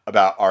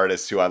about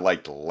artists who I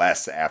liked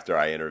less after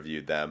I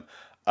interviewed them.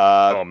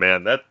 Oh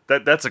man,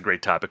 that's a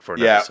great topic for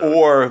an episode.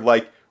 Or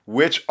like,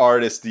 which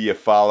artists do you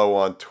follow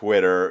on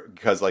Twitter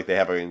because, like, they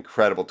have an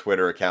incredible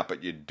Twitter account,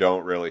 but you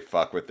don't really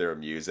fuck with their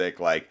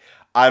music? Like,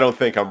 I don't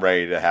think I'm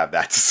ready to have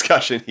that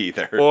discussion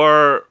either.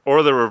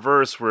 Or the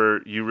reverse,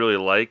 where you really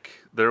like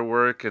their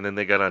work and then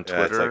they get on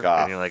Twitter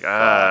and you're like,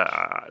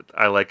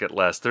 I like it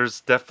less.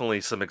 There's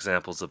definitely some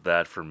examples of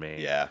that for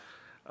me. Yeah.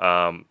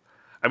 I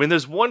mean,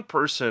 there's one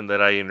person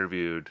that I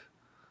interviewed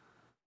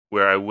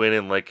where I went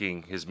in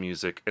liking his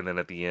music, and then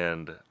at the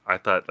end, I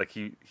thought, like,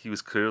 he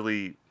was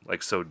clearly,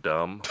 like, so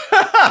dumb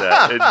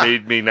that it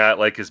made me not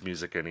like his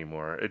music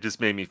anymore. It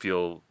just made me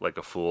feel like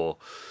a fool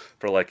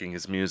for liking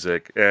his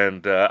music.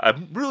 And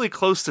I'm really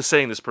close to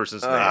saying this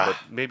person's name, but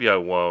maybe I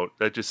won't.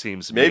 That just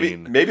seems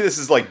mean. Maybe this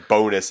is, like,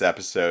 bonus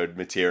episode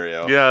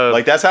material. Yeah,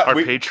 like, that's how our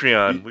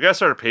Patreon. We gotta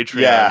start a Patreon.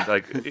 Yeah.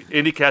 Like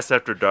IndieCast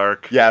After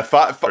Dark. Yeah, or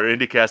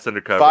IndieCast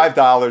Undercover.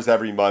 $5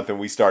 every month, and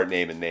we start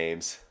naming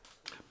names.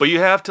 But you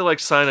have to, like,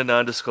 sign a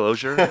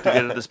non-disclosure to get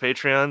into this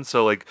Patreon.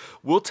 So, like,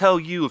 we'll tell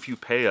you if you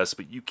pay us,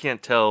 but you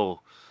can't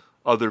tell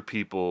other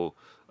people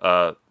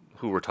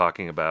who we're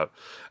talking about.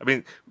 I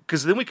mean,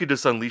 because then we could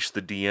just unleash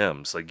the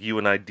DMs. Like, you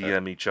and I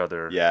DM each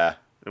other. Yeah.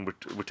 And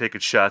we're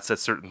taking shots at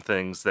certain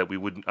things that we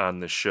wouldn't on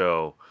the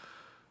show.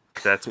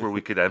 That's where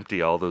we could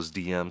empty all those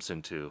DMs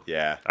into.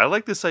 Yeah. I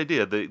like this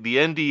idea. The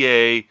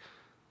NDA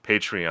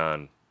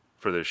Patreon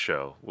for this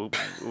show. We'll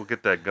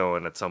get that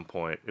going at some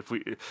point if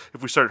we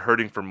start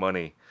hurting for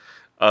money.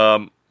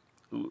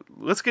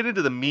 Let's get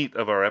into the meat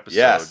of our episode.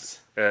 Yes.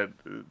 And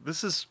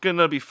this is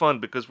gonna be fun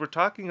because we're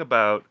talking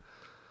about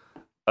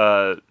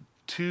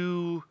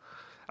two.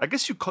 I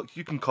guess you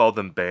can call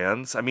them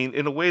bands. I mean,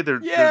 in a way, they're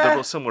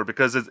real similar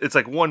because it's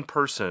like one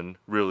person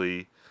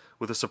really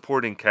with a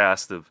supporting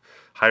cast of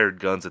hired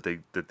guns that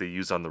they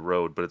use on the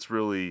road. But it's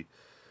really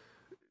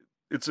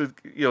it's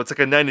like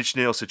a Nine Inch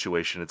Nails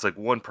situation. It's like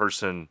one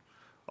person.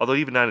 Although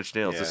even Nine Inch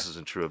Nails, this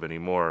isn't true of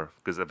anymore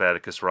because of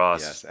Atticus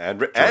Ross. Yes, and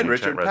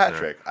Richard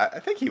Patrick. I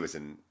think he was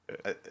in.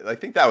 I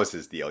think that was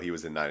his deal. He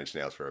was in Nine Inch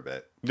Nails for a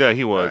bit. Yeah,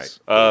 he was.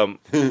 Right.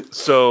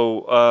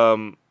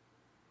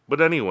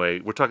 But anyway,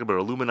 we're talking about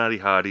Illuminati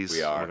Hotties.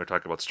 We are. We're going to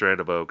talk about Strand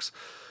of Oaks.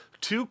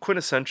 Two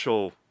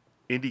quintessential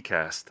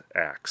IndieCast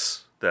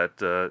acts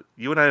that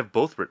you and I have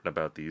both written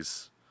about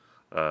these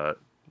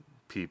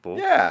people.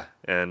 Yeah.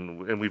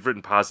 And we've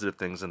written positive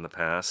things in the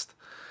past.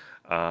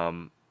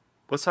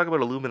 Let's talk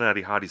about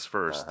Illuminati Hotties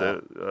first.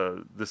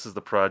 This is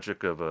the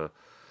project of a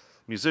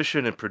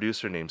musician and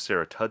producer named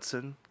Sarah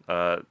Tudson.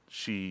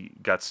 She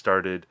got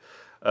started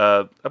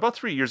about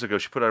 3 years ago.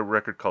 She put out a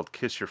record called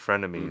Kiss Your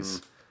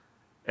Frenemies.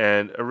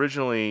 And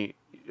originally,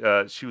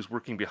 she was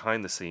working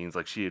behind the scenes.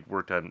 Like, she had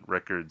worked on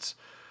records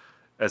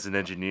as an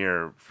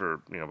engineer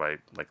for, by,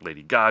 like,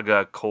 Lady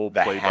Gaga,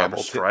 Coldplay, Barbra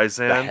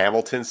Streisand. The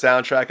Hamilton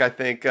soundtrack, I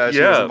think she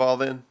was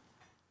involved in.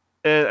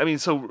 And, I mean,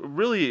 so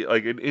really,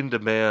 like, an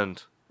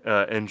in-demand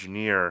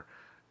engineer,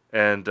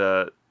 and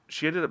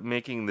she ended up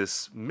making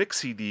this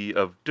mix CD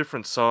of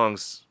different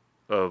songs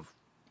of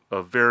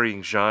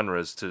varying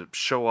genres to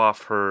show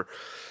off her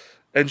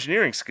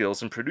engineering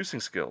skills and producing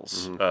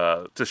skills,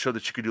 to show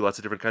that she could do lots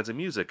of different kinds of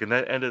music. And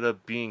that ended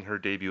up being her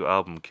debut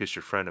album, Kiss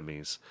Your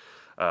Frenemies,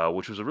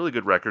 which was a really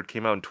good record.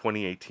 Came out in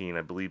 2018.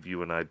 I believe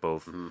you and I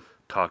both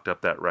talked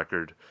up that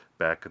record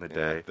back in the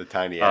day. The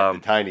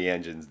Tiny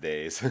Engines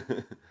days.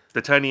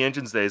 The Tiny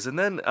Engines days. And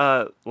then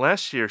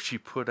last year she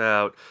put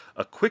out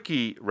a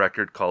quickie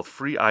record called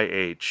Free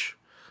IH.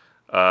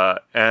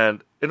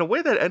 And in a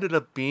way that ended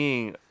up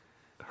being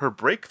her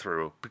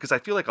breakthrough, because I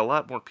feel like a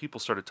lot more people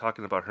started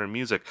talking about her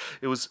music.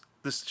 She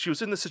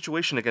was in this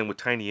situation again with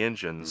Tiny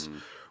Engines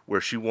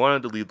where she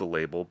wanted to leave the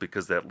label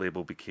because that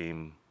label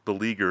became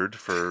beleaguered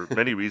for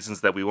many reasons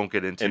that we won't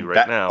get into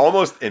right now.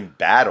 Almost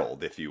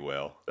embattled, if you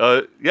will.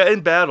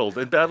 Embattled.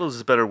 Embattled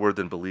is a better word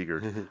than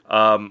beleaguered.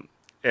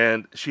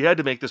 And she had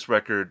to make this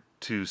record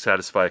to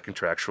satisfy a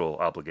contractual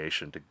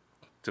obligation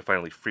to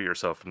finally free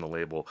herself from the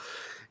label.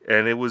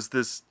 And it was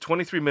this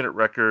 23-minute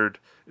record.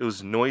 It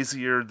was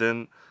noisier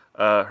than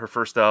her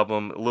first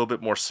album, a little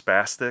bit more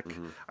spastic.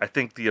 Mm-hmm. I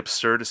think the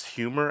absurdist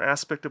humor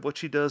aspect of what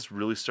she does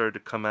really started to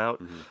come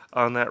out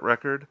on that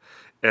record.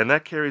 And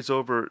that carries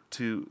over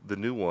to the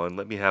new one,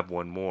 Let Me Have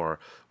One More,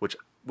 which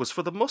was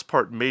for the most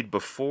part made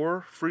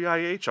before Free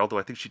IH, although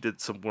I think she did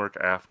some work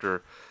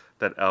after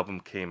that album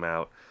came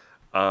out.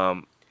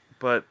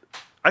 But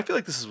I feel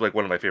like this is like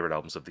one of my favorite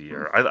albums of the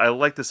year. I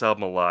like this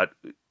album a lot.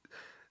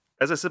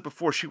 As I said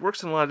before, she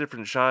works in a lot of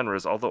different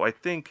genres, although I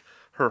think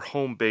her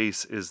home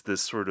base is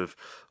this sort of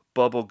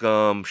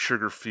bubblegum,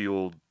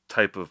 sugar-fueled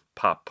type of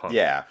pop punk.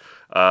 Yeah.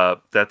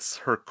 That's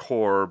her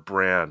core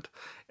brand.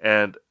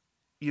 And,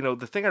 you know,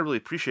 the thing I really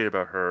appreciate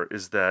about her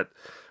is that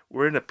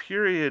we're in a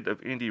period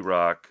of indie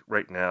rock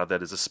right now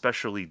that is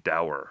especially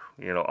dour.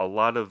 You know, a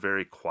lot of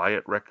very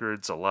quiet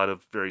records, a lot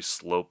of very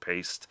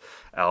slow-paced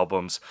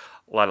albums,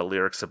 a lot of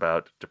lyrics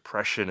about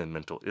depression and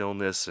mental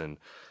illness and,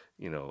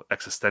 you know,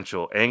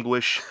 existential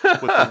anguish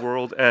with the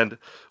world. And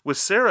with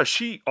Sarah,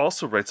 she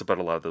also writes about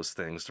a lot of those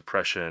things,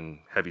 depression,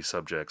 heavy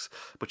subjects,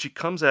 but she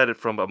comes at it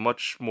from a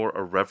much more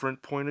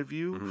irreverent point of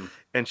view,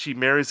 and she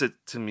marries it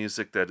to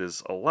music that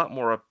is a lot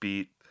more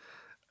upbeat.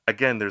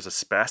 Again, there's a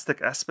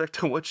spastic aspect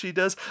to what she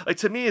does. Like,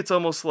 to me, it's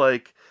almost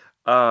like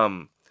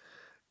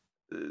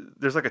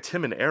there's like a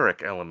Tim and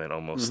Eric element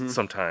almost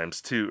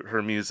sometimes to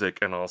her music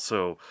and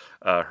also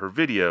her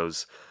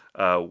videos,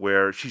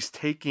 where she's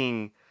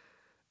taking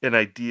an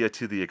idea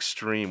to the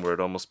extreme where it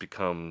almost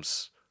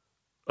becomes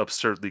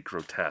absurdly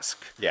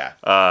grotesque. Yeah.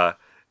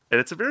 And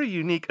it's a very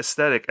unique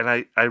aesthetic, and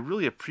I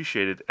really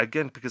appreciate it,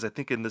 again, because I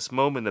think in this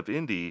moment of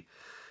indie,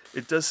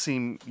 it does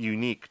seem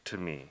unique to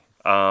me,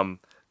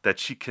 that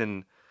she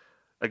can,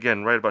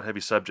 again, write about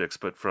heavy subjects,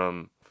 but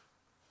from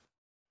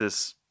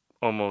this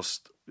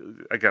almost,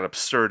 again,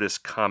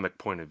 absurdist comic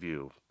point of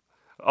view.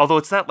 Although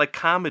it's not like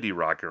comedy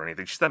rock or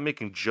anything. She's not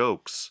making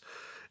jokes.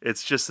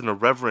 It's just an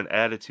irreverent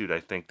attitude, I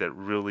think, that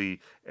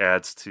really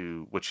adds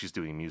to what she's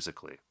doing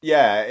musically.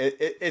 Yeah,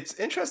 it's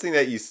interesting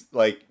that you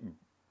like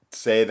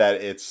say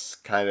that it's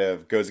kind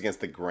of goes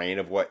against the grain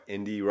of what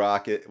indie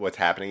rock, what's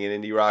happening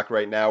in indie rock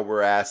right now.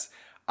 Whereas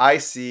I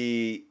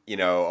see, you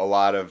know, a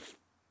lot of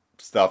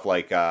stuff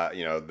like,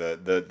 you know,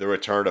 the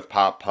return of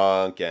pop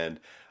punk and,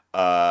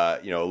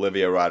 you know,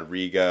 Olivia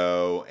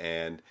Rodrigo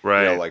and, you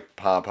know, like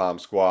Pom Pom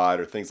Squad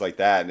or things like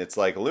that. And it's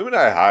like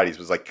Illuminati Hotties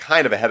was like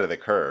kind of ahead of the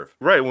curve.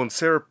 Right. When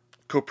Sarah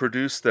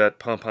co-produced that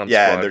Pom Pom Squad.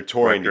 Yeah, and they're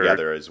touring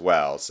together as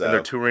well. So. And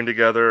they're touring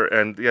together.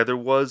 And yeah, there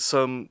was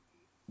some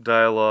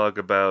dialogue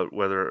about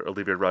whether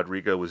Olivia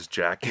Rodrigo was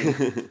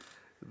jacking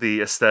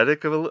the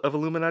aesthetic of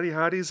Illuminati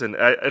Hotties. And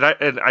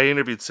I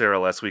interviewed Sarah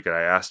last week and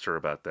I asked her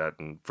about that.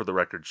 And for the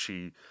record,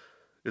 she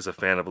is a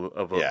fan of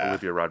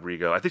Olivia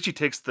Rodrigo. I think she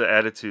takes the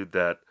attitude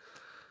that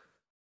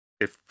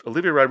if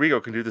Olivia Rodrigo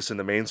can do this in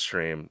the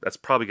mainstream, that's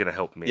probably going to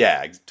help me.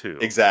 Yeah, too.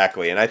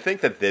 Exactly. And I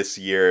think that this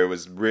year it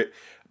was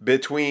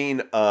between,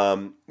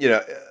 you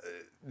know,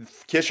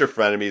 Kiss Your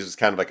Frenemies was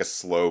kind of like a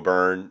slow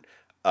burn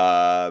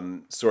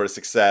sort of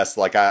success.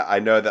 Like I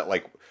know that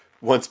like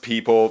once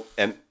people,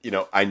 and you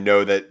know, I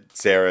know that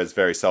Sarah is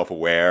very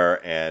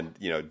self-aware and,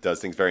 you know, does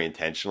things very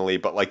intentionally,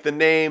 but like the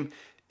name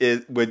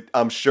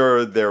I'm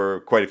sure there were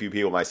quite a few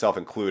people, myself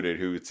included,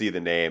 who would see the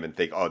name and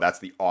think, oh, that's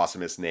the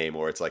awesomest name,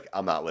 or it's like,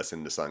 I'm not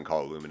listening to something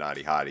called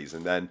Illuminati Hotties.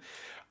 And then,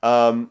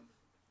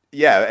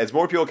 yeah, as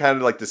more people kind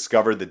of like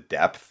discover the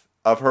depth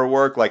of her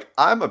work, like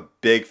I'm a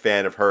big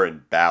fan of her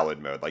in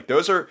ballad mode. Like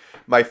those are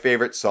my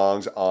favorite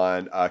songs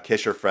on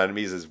Kiss Your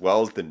Frenemies, as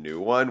well as the new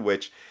one,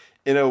 which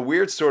in a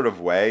weird sort of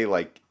way,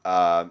 like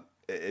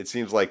it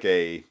seems like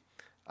I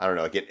don't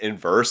know, like an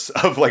inverse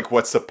of like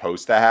what's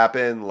supposed to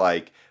happen.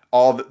 Like,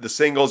 all the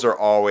singles are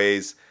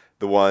always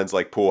the ones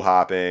like Pool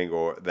Hopping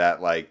or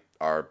that like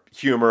are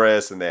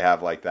humorous and they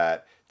have like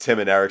that Tim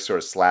and Eric sort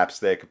of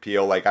slapstick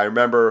appeal. Like I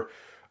remember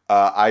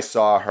I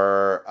saw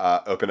her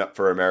open up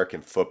for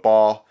American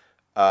football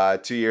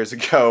 2 years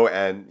ago,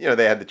 and you know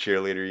they had the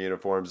cheerleader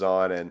uniforms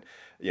on, and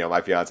you know my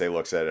fiance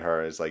looks at her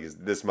and is like,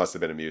 "This must have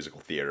been a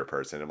musical theater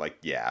person." I'm like,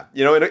 "Yeah,"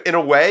 you know, in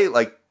a way,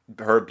 like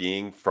her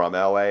being from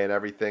LA and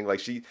everything, like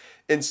she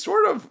in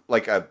sort of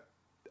like a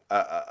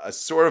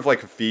sort of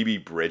like a Phoebe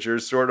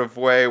Bridgers sort of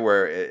way,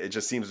 where it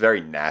just seems very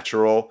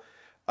natural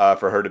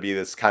for her to be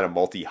this kind of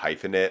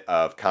multi-hyphenate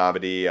of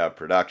comedy, of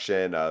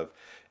production, of,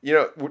 you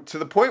know, to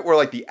the point where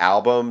like the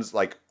albums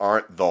like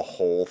aren't the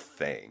whole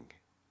thing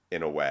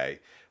in a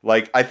way.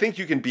 Like I think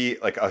you can be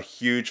like a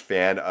huge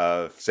fan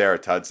of Sarah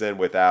Tudson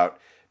without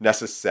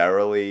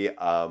necessarily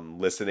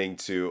listening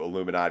to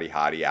Illuminati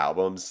Hottie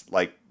albums,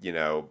 like, you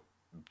know,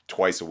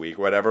 twice a week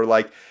or whatever.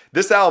 Like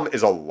this album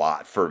is a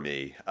lot for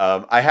me.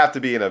 I have to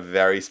be in a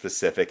very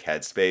specific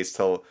headspace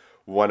to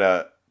want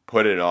to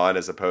put it on,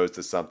 as opposed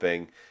to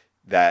something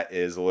that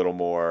is a little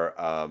more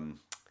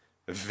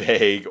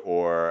vague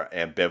or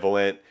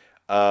ambivalent.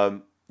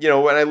 You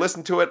know, when I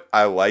listen to it,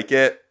 I like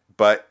it,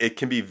 but it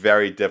can be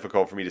very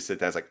difficult for me to sit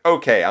down. It's like,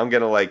 okay, I'm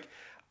going to like,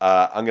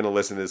 I'm going to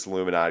listen to this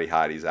Illuminati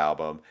Hotties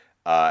album,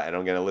 and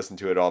I'm going to listen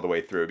to it all the way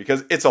through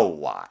because it's a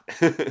lot.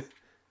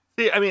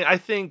 See, I mean, I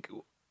think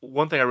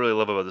one thing I really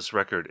love about this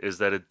record is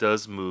that it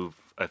does move,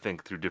 I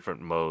think, through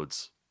different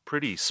modes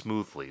pretty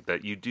smoothly.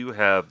 That you do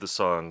have the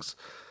songs,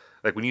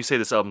 like when you say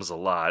this album is a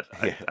lot,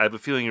 Yeah. I have a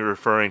feeling you're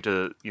referring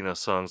to,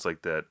 songs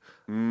like that.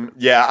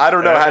 Yeah, I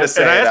don't know how to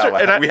say it out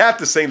loud. We have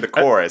to sing the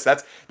chorus.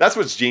 That's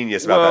what's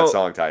genius about that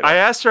song title. I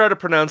asked her how to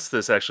pronounce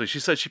this, actually. She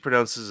said she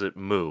pronounces it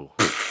Moo.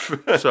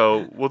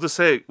 So we'll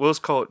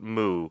just call it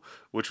Moo,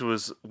 which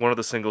was one of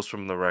the singles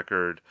from the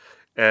record.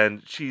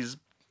 And she's,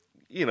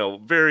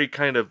 very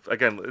kind of,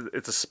 again,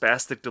 it's a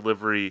spastic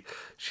delivery.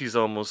 She's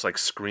almost like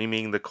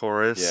screaming the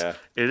chorus. Yeah.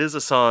 It is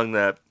a song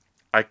that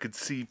I could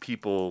see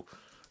people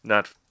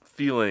not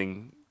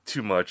feeling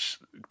too much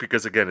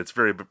because, again, it's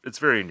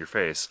very in your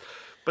face.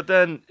 But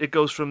then it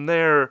goes from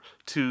there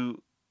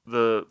to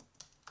the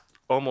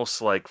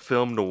almost like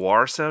film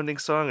noir sounding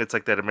song. It's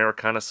like that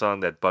Americana song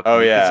that Buck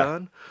Meek is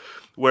on.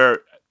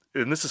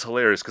 And this is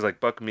hilarious because like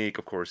Buck Meek,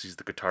 of course, he's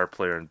the guitar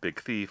player in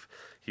Big Thief.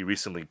 He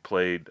recently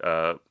played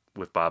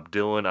with Bob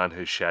Dylan on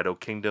his Shadow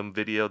Kingdom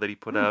video that he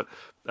put out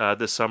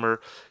this summer.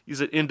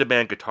 He's an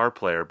in-demand guitar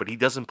player, but he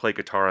doesn't play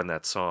guitar on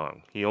that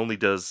song. He only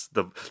does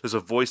there's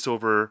a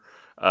voiceover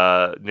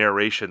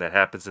narration that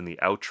happens in the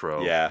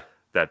outro. Yeah.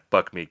 That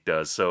Buck Meek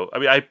does. So, I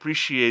mean, I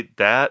appreciate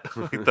that,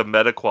 like the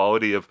meta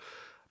quality of,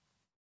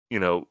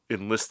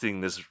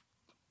 enlisting this,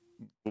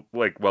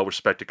 like,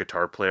 well-respected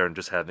guitar player and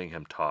just having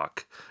him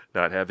talk,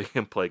 not having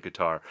him play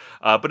guitar.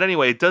 But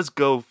anyway, it does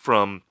go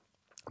from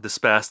the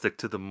spastic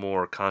to the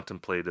more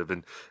contemplative.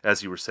 And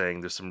as you were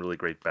saying, there's some really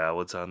great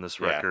ballads on this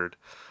record.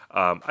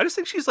 I just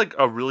think she's, like,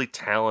 a really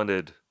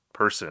talented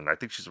person. I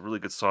think she's a really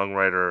good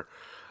songwriter.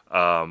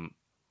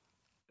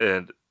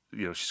 And,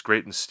 she's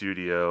great in the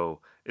studio.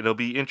 And it'll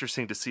be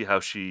interesting to see how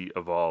she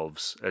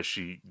evolves as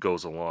she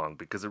goes along,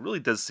 because it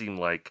really does seem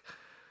like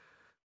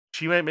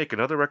she might make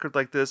another record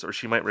like this, or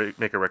she might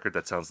make a record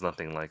that sounds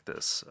nothing like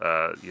this.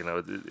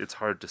 It's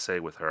hard to say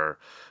with her,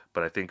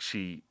 but I think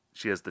she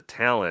has the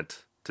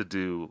talent to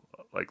do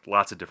like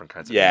lots of different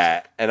kinds of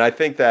music. And I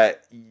think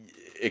that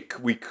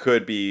we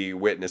could be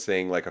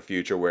witnessing like a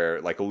future where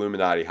like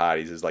Illuminati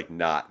Hotties is like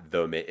not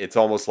it's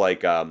almost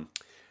like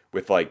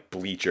with like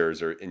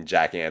Bleachers or in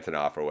Jack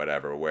Antonoff or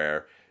whatever,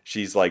 where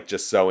she's like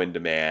just so in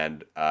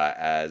demand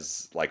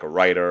as like a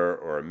writer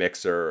or a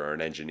mixer or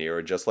an engineer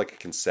or just like a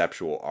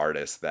conceptual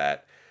artist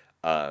that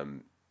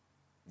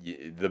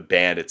the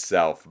band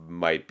itself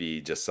might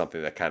be just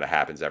something that kind of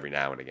happens every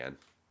now and again.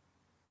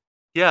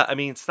 Yeah, I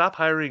mean, stop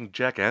hiring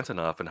Jack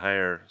Antonoff and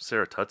hire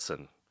Sarah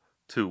Tutson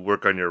to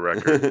work on your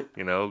record,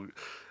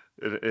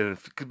 and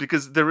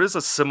because there is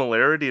a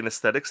similarity in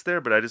aesthetics there,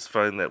 but I just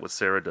find that what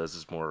Sarah does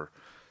is more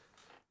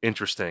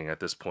interesting at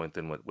this point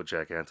than what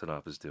Jack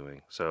Antonoff is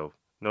doing. So,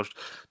 no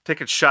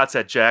taking shots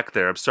at Jack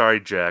there. I'm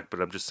sorry, Jack,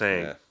 but I'm just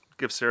saying,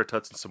 give Sarah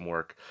Tutson some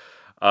work.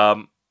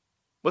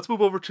 Let's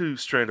move over to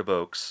Strand of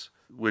Oaks,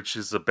 which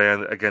is a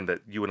band, again,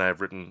 that you and I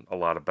have written a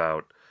lot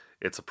about.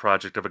 It's a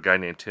project of a guy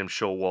named Tim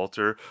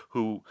Showalter,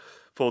 who,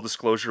 full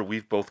disclosure,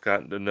 we've both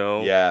gotten to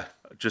know. Yeah.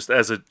 Just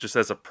as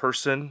a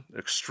person,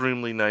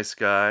 extremely nice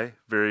guy,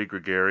 very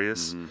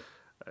gregarious.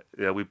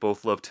 Mm-hmm. Yeah, we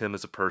both loved him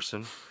as a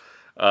person.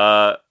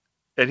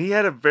 And he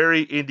had a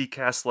very indie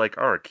cast-like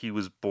arc. He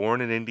was born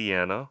in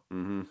Indiana.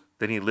 Mm-hmm.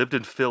 Then he lived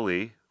in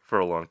Philly for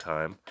a long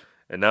time.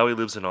 And now he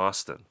lives in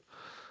Austin.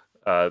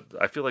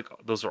 I feel like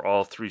those are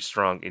all three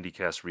strong indie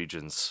cast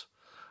regions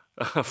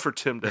for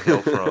Tim to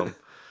hail from.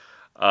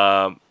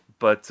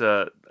 But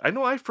I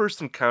know I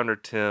first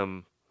encountered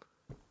Tim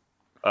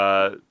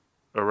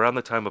around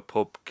the time of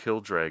Pope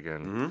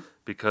Killdragon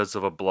because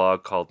of a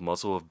blog called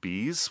Muzzle of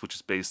Bees, which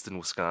is based in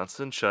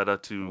Wisconsin. Shout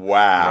out to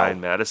Ryan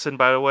Madison,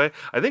 by the way.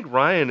 I think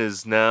Ryan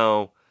is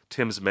now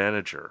Tim's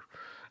manager,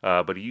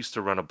 but he used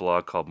to run a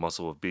blog called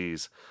Muzzle of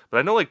Bees. But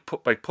I know like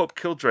Pope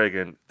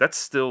Killdragon, that's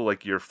still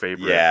like your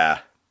favorite. Yeah.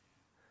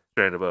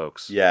 Strand of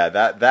Oaks. Yeah,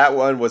 that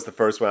one was the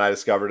first one I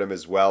discovered him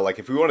as well. Like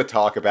if we want to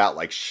talk about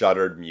like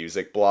shuttered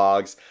music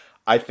blogs,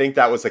 I think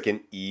that was like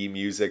an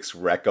E-Music's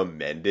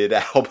recommended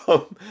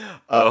album.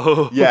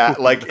 Yeah,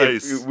 like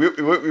nice. we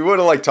want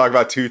to like talk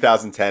about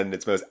 2010 in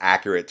its most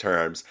accurate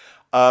terms.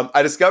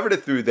 I discovered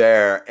it through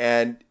there,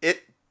 and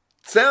it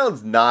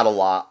sounds not a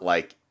lot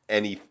like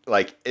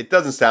it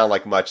doesn't sound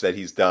like much that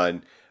he's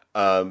done,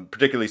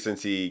 particularly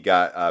since he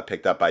got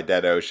picked up by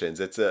Dead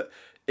Oceans. It's a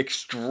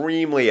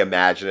extremely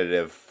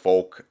imaginative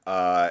folk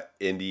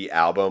indie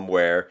album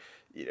where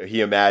he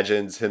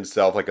imagines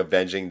himself like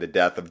avenging the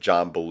death of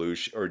John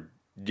Belushi,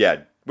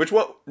 John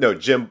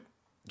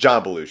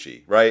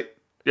Belushi, right?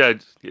 Yeah,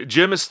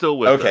 Jim is still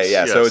with us. Okay,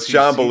 yeah, yes. So it's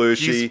John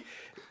Belushi.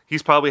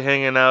 He's probably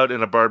hanging out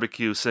in a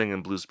barbecue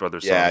singing Blues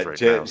Brothers songs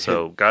right now.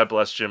 So God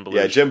bless Jim Belushi.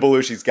 Yeah, Jim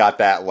Belushi's got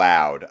that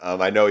loud.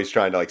 I know he's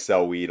trying to like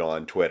sell weed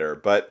on Twitter,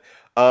 but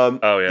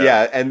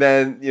yeah, and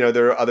then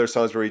there are other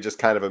songs where he just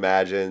kind of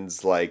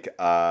imagines like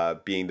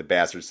being the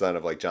bastard son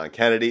of like John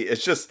Kennedy.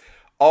 It's just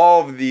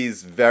all of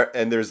these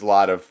and there's a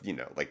lot of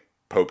like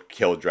Pope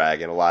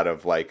Killdragon, a lot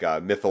of like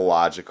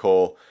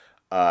mythological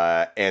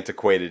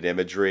antiquated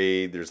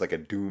imagery. There's like a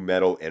doom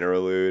metal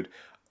interlude.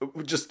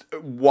 Just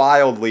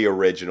wildly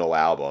original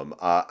album.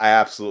 I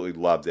absolutely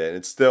loved it. And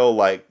it's still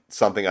like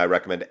something I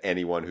recommend to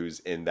anyone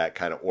who's in that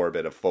kind of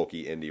orbit of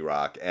folky indie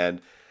rock.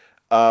 And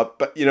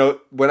but you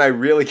know, when I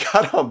really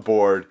got on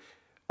board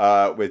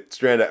with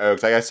Strand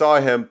Oaks, like I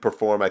saw him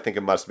perform. I think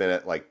it must have been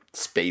at like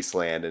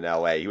Spaceland in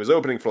LA. He was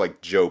opening for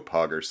like Joe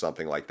Pug or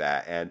something like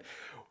that. And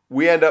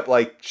we end up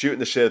like shooting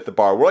the shit at the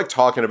bar. We're like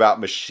talking about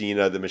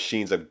Machina, the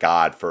Machines of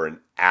God, for an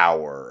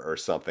hour or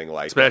something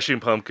like Smashing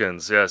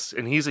Pumpkins, yes.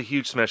 And he's a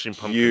huge Smashing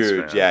Pumpkins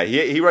fan. Yeah.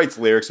 He writes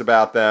lyrics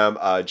about them.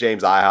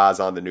 James Iha's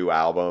on the new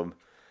album.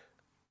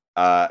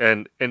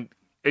 And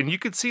you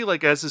could see,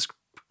 like, as his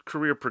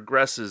career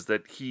progresses,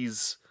 that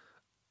he's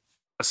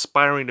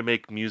aspiring to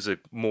make music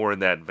more in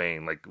that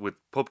vein. Like with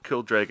Pope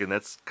Killdragon,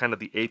 that's kind of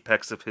the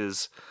apex of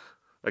his,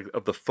 like,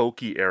 of the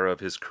folky era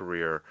of his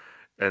career.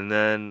 And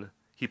then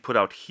he put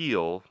out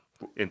Heal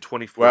in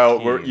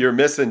 2014. Well, you're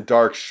missing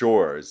Dark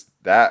Shores.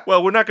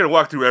 Well, we're not going to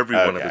walk through every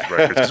one of his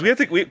records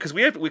because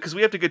we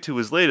have to get to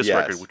his latest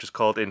record, which is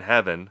called In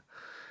Heaven.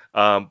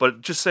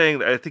 But just saying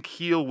that I think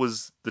Heal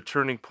was the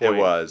turning point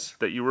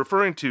that you're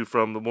referring to,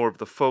 from the more of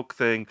the folk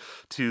thing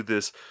to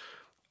this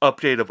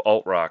update of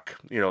alt rock,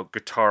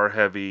 guitar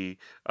heavy,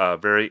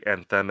 very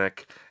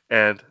anthemic.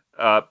 And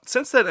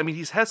since then, I mean,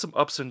 he's had some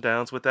ups and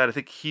downs with that. I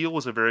think Heal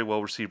was a very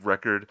well received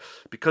record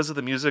because of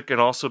the music,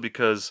 and also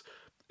because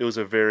it was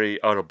a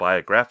very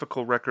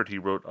autobiographical record. He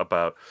wrote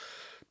about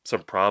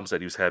some problems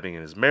that he was having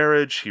in his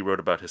marriage. He wrote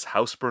about his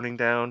house burning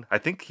down. I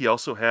think he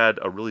also had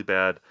a really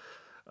bad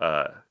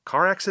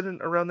car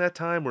accident around that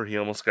time where he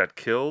almost got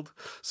killed.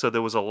 So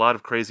there was a lot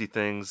of crazy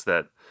things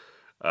that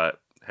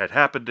had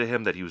happened to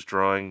him that he was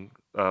drawing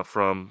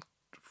from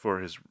for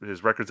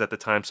his records at the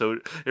time. So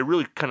it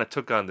really kind of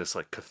took on this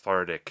like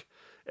cathartic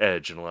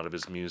edge in a lot of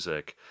his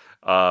music.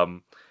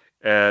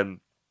 And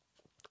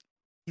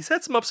he's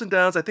had some ups and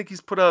downs. I think he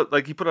put out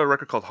a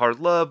record called Hard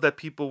Love that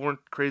people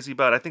weren't crazy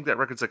about. I think that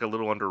record's like a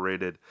little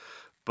underrated.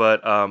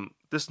 But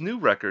this new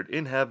record,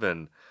 In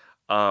Heaven,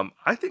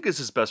 I think is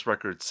his best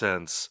record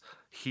since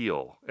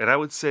Heal. And I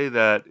would say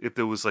that if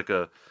there was like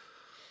a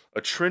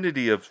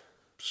trinity of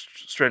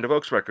Strand of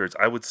Oaks records,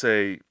 I would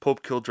say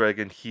Pope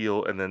Killdragon,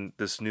 Heal, and then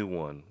this new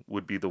one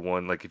would be the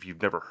one. Like, if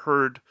you've never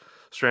heard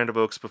Strand of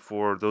Oaks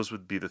before, those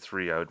would be the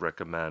three I would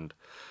recommend.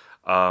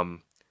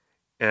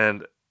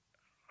 And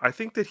I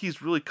think that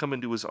he's really come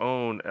into his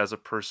own as a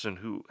person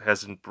who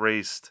has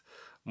embraced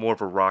more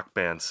of a rock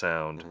band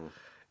sound,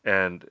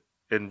 and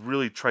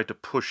really tried to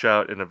push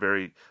out in a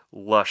very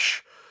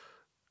lush,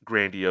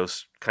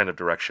 grandiose kind of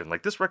direction.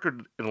 Like, this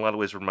record in a lot of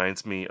ways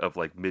reminds me of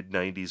like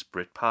mid-90s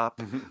Britpop,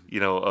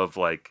 of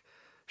like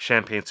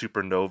Champagne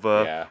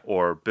Supernova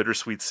or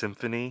Bittersweet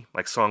Symphony,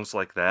 like songs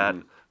like that,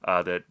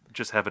 that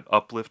just have an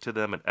uplift to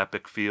them, an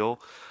epic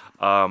feel.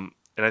 And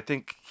I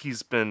think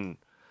he's been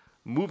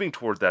moving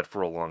toward that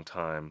for a long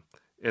time.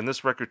 And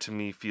this record to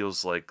me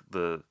feels like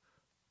the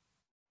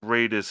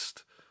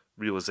greatest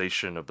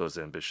realization of those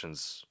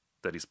ambitions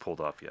that he's pulled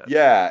off yet.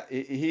 Yeah,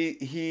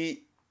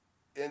 he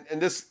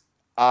and this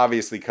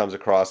obviously comes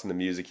across in the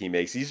music he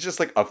makes. He's just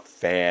like a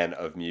fan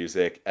of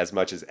music as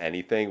much as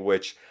anything,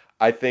 which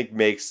I think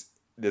makes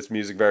this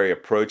music very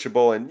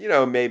approachable, and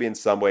maybe in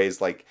some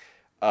ways like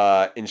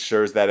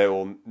ensures that it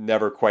will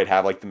never quite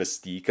have like the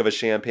mystique of a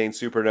Champagne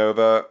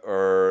Supernova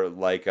or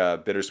like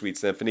a Bittersweet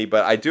Symphony.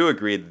 But I do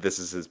agree that this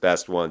is his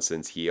best one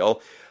since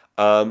Heal.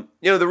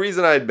 The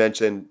reason I had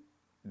mentioned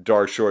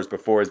Dark Shores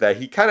before is that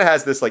he kind of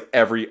has this like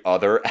every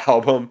other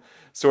album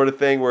sort of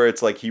thing where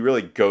it's like he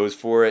really goes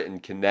for it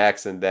and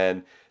connects, and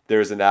then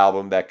there's an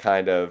album that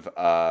kind of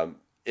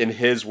in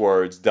his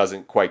words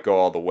doesn't quite go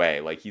all the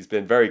way. Like, he's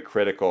been very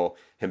critical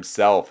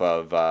himself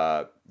of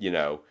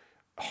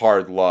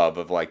Hard Love,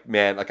 of like,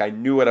 man, like I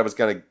knew what I was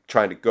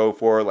trying to go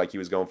for. Like, he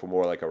was going for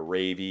more like a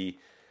ravey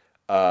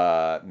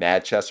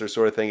Manchester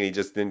sort of thing, and he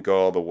just didn't go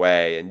all the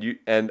way.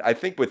 And I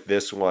think with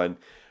this one,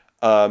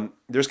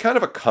 there's kind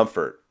of a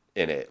comfort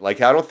in it.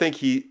 Like, I don't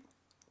think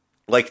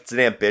it's an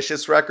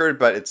ambitious record,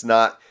 but it's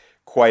not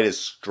quite as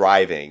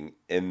striving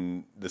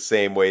in the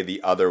same way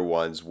the other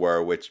ones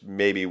were, which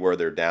maybe were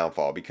their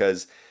downfall,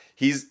 because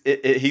he's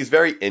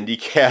very indie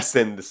cast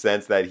in the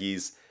sense that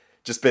he's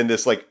just been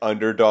this like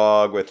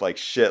underdog with like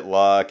shit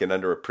luck and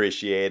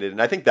underappreciated.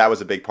 And I think that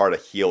was a big part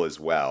of Heal as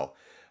well.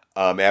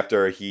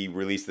 After he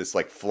released this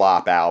like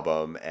flop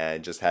album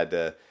and just had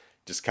to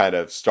just kind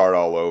of start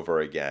all over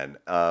again.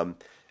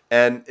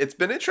 And it's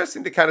been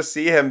interesting to kind of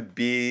see him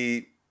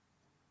be,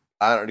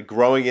 I don't know,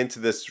 growing into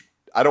this.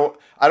 I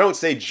don't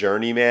say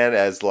journeyman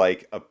as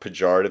like a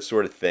pejorative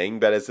sort of thing,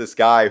 but as this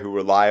guy who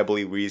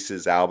reliably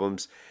releases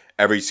albums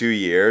every 2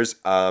 years.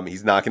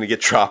 He's not going to get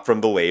dropped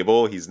from the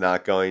label. He's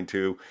not going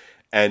to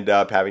end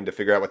up having to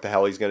figure out what the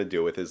hell he's going to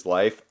do with his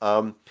life.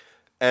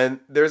 And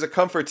there's a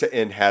comfort to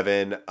In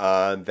Heaven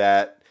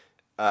that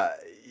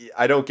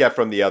I don't get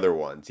from the other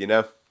ones,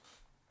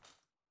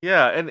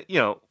 Yeah, and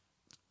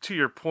to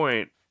your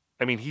point,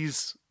 I mean,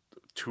 he's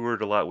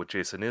toured a lot with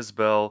Jason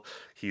Isbell.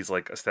 He's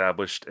like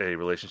established a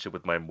relationship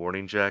with My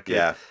Morning Jacket.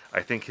 Yeah.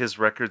 I think his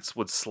records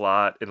would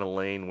slot in a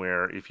lane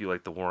where if you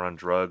like the War on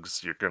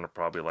Drugs, you're gonna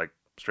probably like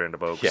Strand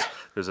of Oaks. Yeah.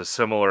 There's a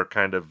similar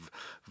kind of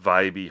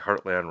vibey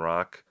Heartland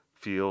rock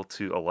feel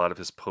to a lot of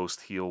his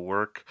post-heel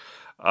work.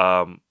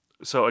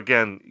 So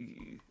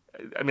again,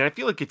 I mean, I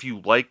feel like if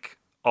you like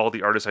all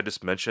the artists I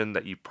just mentioned,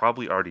 that you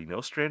probably already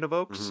know Strand of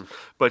Oaks,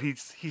 but he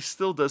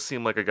still does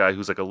seem like a guy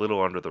who's like a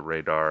little under the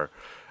radar.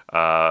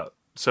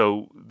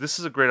 So this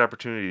is a great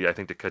opportunity, I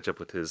think, to catch up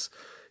with his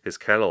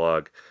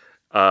catalog.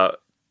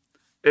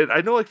 And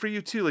I know, like for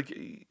you too, like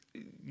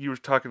you were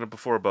talking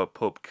before about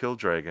Pope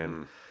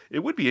Killdragon.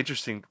 It would be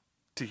interesting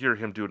to hear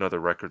him do another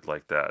record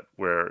like that,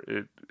 where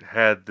it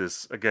had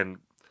this, again,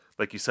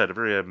 like you said, a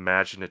very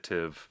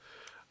imaginative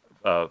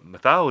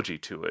mythology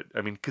to it.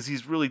 I mean, because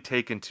he's really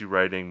taken to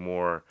writing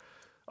more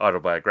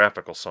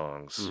autobiographical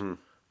songs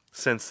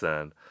since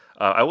then.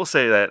 I will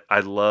say that I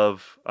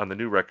love, on the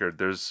new record,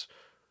 there's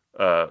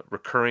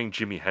recurring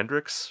Jimi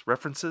Hendrix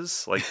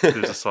references. Like,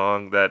 there's a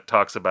song that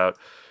talks about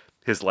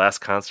his last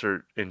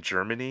concert in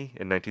Germany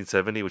in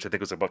 1970, which I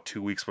think was about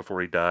 2 weeks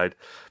before he died.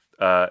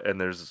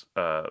 And there's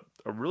a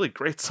really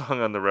great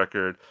song on the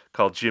record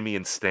called Jimmy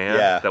and Stan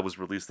that was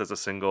released as a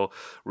single.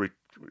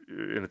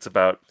 And it's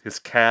about his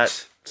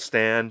cat,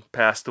 Stan,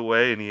 passed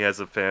away, and he has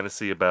a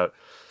fantasy about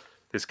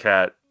his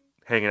cat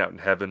hanging out in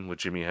heaven with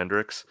Jimi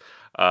Hendrix.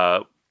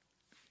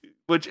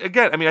 Which,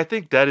 again, I mean, I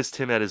think that is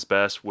Tim at his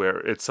best, where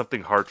it's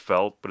something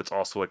heartfelt, but it's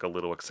also like a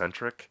little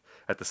eccentric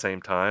at the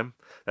same time.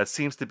 That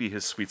seems to be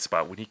his sweet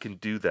spot. When he can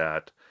do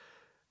that,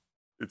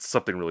 it's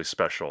something really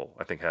special,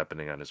 I think,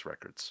 happening on his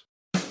records.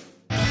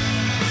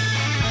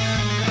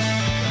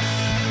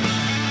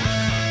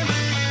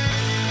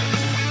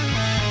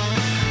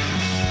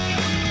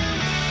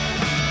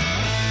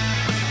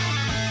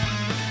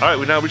 All right,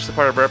 we now reach the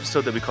part of our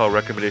episode that we call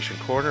Recommendation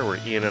Corner, where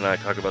Ian and I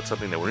talk about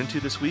something that we're into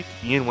this week.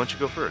 Ian, why don't you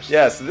go first?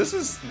 Yeah, so this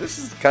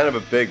is kind of a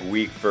big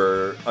week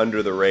for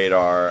under the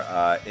radar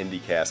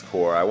IndieCast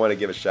core. I want to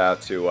give a shout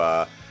out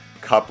to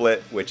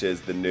Couplet, which is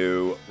the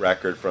new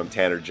record from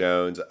Tanner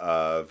Jones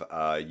of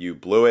You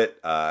Blew It.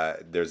 I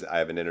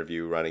have an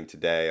interview running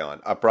today on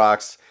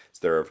Uprocks. It's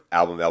their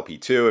album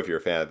LP2. If you're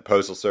a fan of the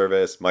Postal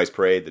Service, Mice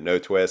Parade, The No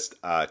Twist,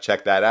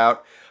 check that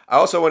out. I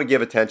also want to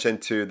give attention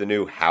to the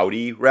new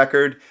Howdy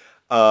record.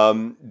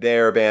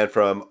 They're a band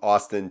from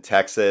Austin,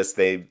 Texas.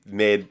 They've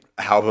made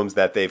albums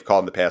that they've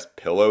called in the past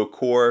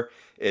pillowcore.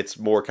 It's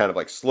more kind of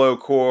like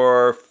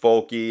slowcore,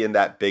 folky, in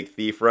that Big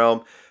Thief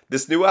realm.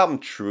 This new album,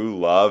 True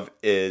Love,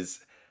 it's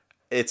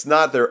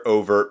not their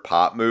overt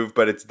pop move,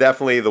 but it's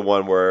definitely the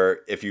one where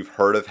if you've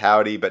heard of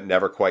Howdy but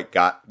never quite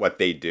got what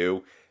they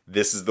do,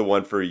 this is the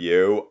one for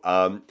you.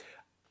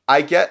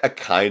 I get a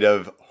kind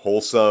of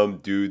wholesome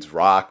dudes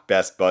rock,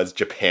 best buds,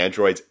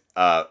 Japandroids,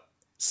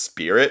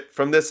 spirit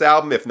from this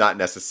album, if not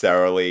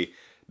necessarily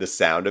the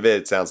sound of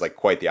it. It sounds like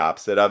quite the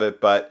opposite of it,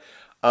 but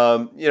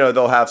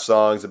they'll have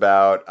songs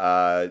about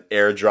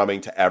air drumming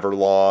to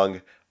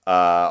Everlong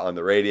on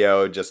the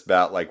radio, just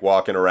about like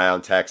walking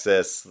around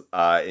Texas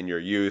in your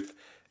youth.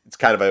 It's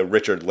kind of a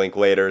Richard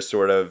Linklater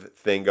sort of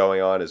thing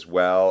going on as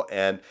well,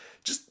 and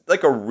just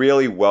like a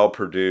really well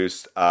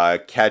produced,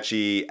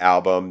 catchy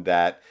album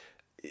that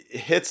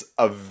hits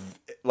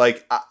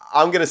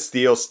I'm gonna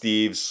steal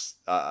Steve's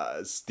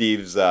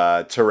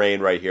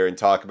terrain right here and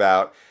talk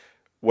about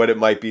what it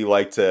might be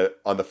like to,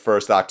 on the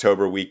first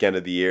October weekend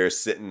of the year,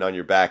 sitting on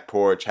your back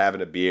porch,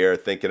 having a beer,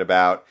 thinking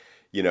about,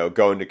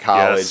 going to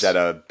college at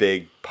a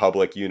big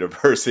public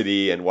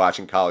university and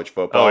watching college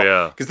football. Oh,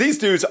 yeah. Because these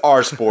dudes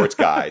are sports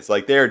guys.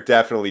 Like, they're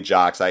definitely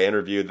jocks. I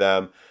interviewed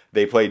them.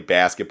 They played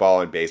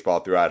basketball and baseball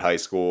throughout high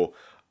school.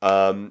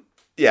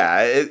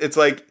 It's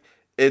like,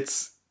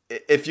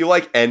 if you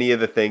like any of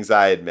the things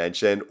I had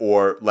mentioned,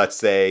 or let's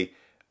say,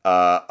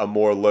 a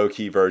more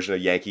low-key version of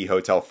Yankee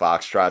Hotel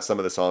Foxtrot. Some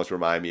of the songs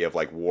remind me of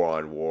like War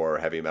on War,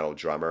 Heavy Metal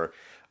Drummer.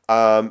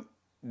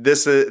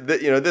 This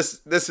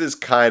is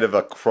kind of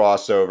a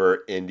crossover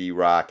indie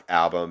rock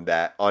album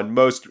that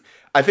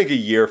I think a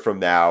year from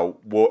now,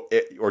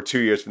 or 2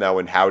 years from now,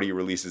 when Howdy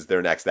releases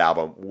their next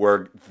album,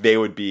 they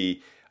would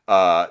be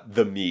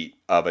the meat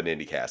of an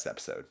IndieCast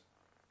episode.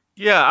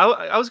 Yeah,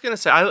 I was going to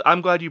say,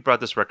 I'm glad you brought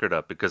this record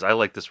up, because I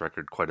like this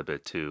record quite a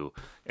bit too.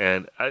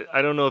 And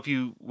I don't know if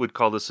you would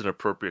call this an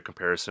appropriate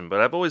comparison, but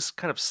I've always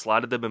kind of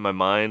slotted them in my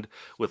mind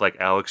with like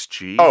Alex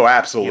G. Oh,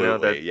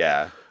 absolutely,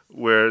 yeah.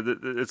 Where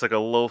it's like a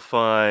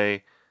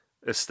lo-fi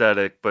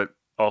aesthetic, but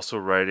also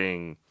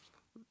writing,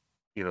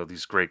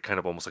 these great kind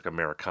of almost like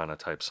Americana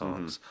type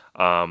songs.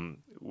 And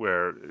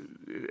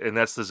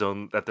that's the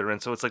zone that they're in.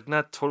 So it's like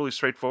not totally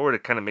straightforward.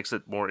 It kind of makes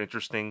it more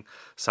interesting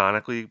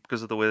sonically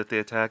because of the way that they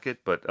attack it.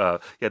 But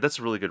that's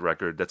a really good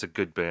record. That's a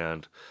good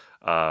band.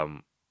 I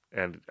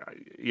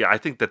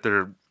think that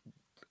they're,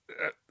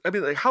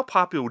 how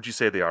popular would you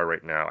say they are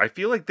right now? I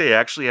feel like they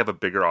actually have a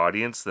bigger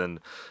audience than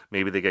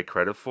maybe they get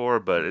credit for,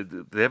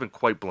 but they haven't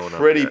quite blown up.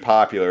 Pretty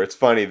popular. It's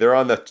funny. They're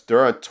on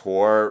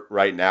tour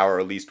right now, or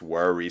at least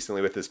were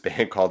recently, with this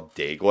band called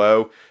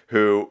Dayglow,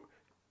 who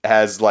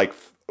has like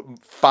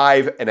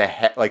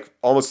 5.5, like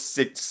almost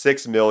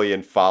 6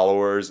 million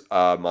followers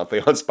monthly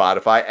on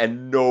Spotify,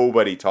 and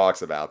nobody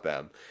talks about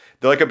them.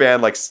 They're like a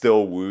band like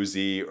Still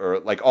Woozy, or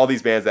like all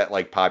these bands that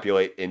like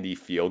populate indie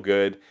feel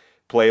good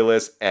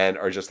playlists and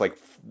are just like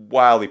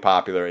wildly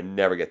popular and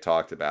never get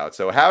talked about.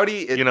 So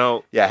Howdy's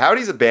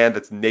a band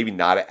that's maybe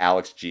not at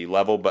Alex G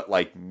level, but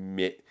like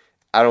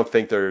I don't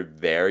think they're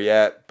there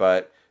yet,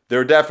 but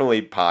they're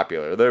definitely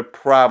popular. They're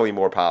probably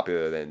more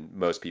popular than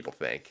most people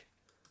think.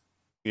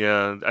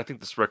 Yeah, I think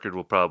this record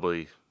will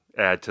probably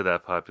add to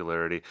that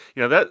popularity.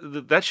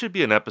 That should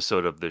be an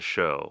episode of this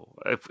show,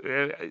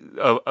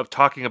 of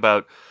talking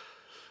about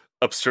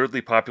absurdly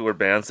popular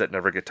bands that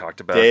never get talked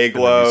about.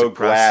 Dayglow,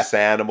 Glass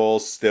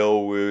Animals,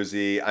 Still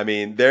Woozy. I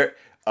mean, they're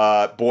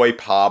Boy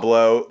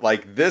Pablo.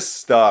 Like, this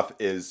stuff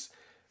is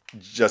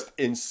just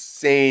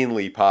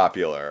insanely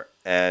popular,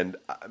 and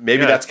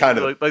maybe that's kind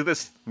of like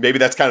this. Maybe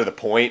that's kind of the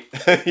point,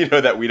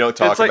 that we don't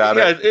talk about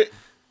it.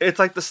 It's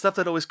like the stuff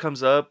that always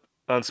comes up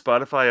on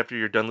Spotify after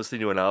you're done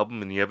listening to an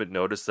album and you haven't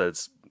noticed that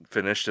it's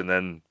finished, and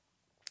then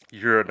you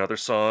hear another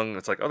song.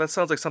 It's like, oh, that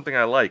sounds like something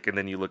I like, and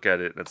then you look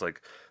at it and it's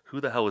like, who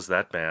the hell is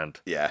that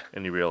band? Yeah,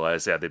 and you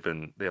realize, they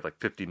have like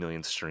 50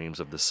 million streams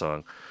of this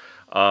song.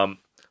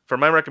 For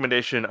my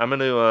recommendation, I'm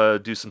going to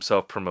do some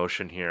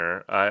self-promotion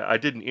here. I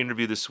did an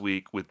interview this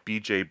week with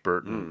B.J.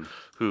 Burton,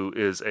 who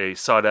is a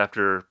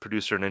sought-after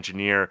producer and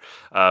engineer.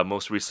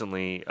 Most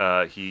recently,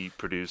 he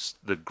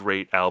produced the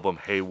great album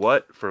Hey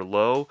What for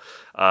Low,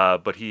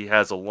 but he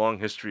has a long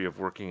history of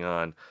working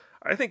on,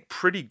 I think,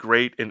 pretty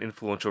great and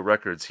influential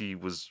records. He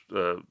was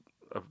a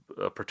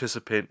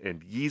participant in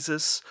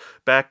Yeezus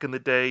back in the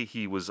day.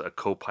 He was a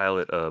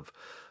co-pilot of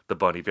the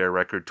Bon Iver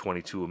record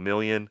 22 A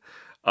Million.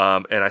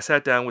 And I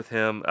sat down with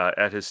him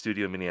at his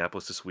studio in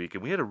Minneapolis this week,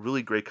 and we had a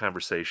really great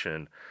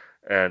conversation.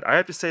 And I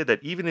have to say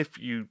that even if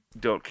you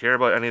don't care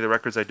about any of the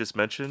records I just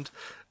mentioned,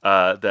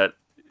 that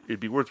it'd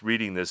be worth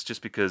reading this,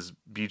 just because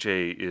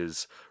BJ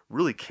is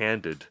really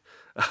candid,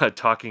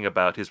 talking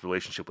about his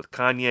relationship with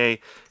Kanye,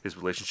 his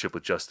relationship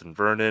with Justin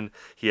Vernon.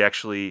 He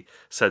actually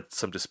said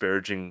some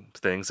disparaging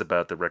things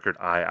about the record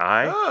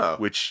I,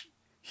 which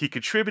he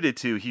contributed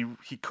to.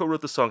 He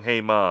co-wrote the song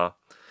Hey Ma,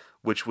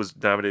 which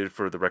was nominated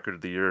for the Record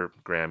of the Year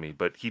Grammy,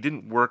 but he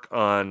didn't work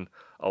on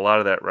a lot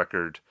of that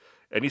record.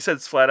 And he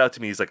said flat out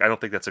to me, he's like, I don't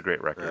think that's a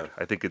great record. Yeah.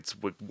 I think it's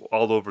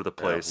all over the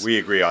place. Yeah, we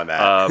agree on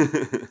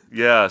that.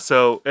 Yeah,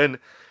 so, and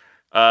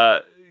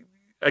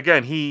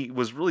again, he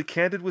was really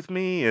candid with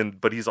me,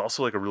 but he's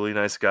also like a really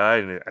nice guy,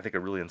 and I think a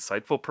really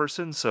insightful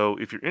person. So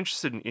if you're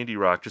interested in indie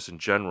rock just in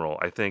general,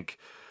 I think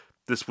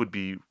this would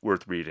be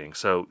worth reading.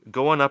 So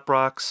go on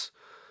Uprocks,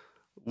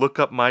 look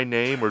up my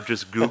name, or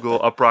just Google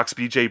Uprocks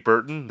BJ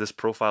Burton. This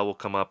profile will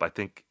come up. I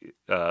think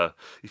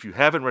if you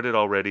haven't read it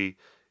already,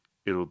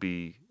 it'll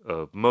be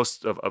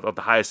most of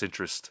the highest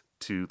interest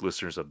to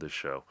listeners of this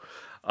show.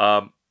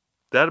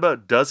 That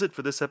about does it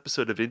for this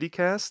episode of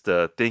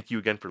IndieCast. Thank you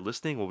again for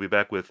listening. We'll be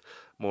back with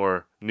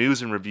more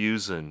news and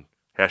reviews and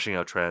hashing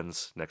out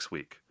trends next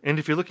week. And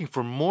if you're looking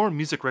for more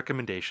music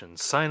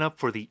recommendations, sign up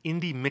for the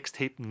Indie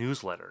Mixtape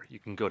newsletter. You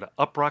can go to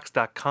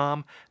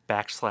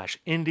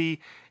uprocks.com/indie,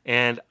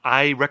 and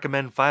I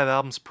recommend 5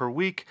 albums per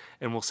week,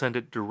 and we'll send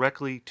it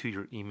directly to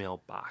your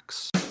email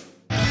box.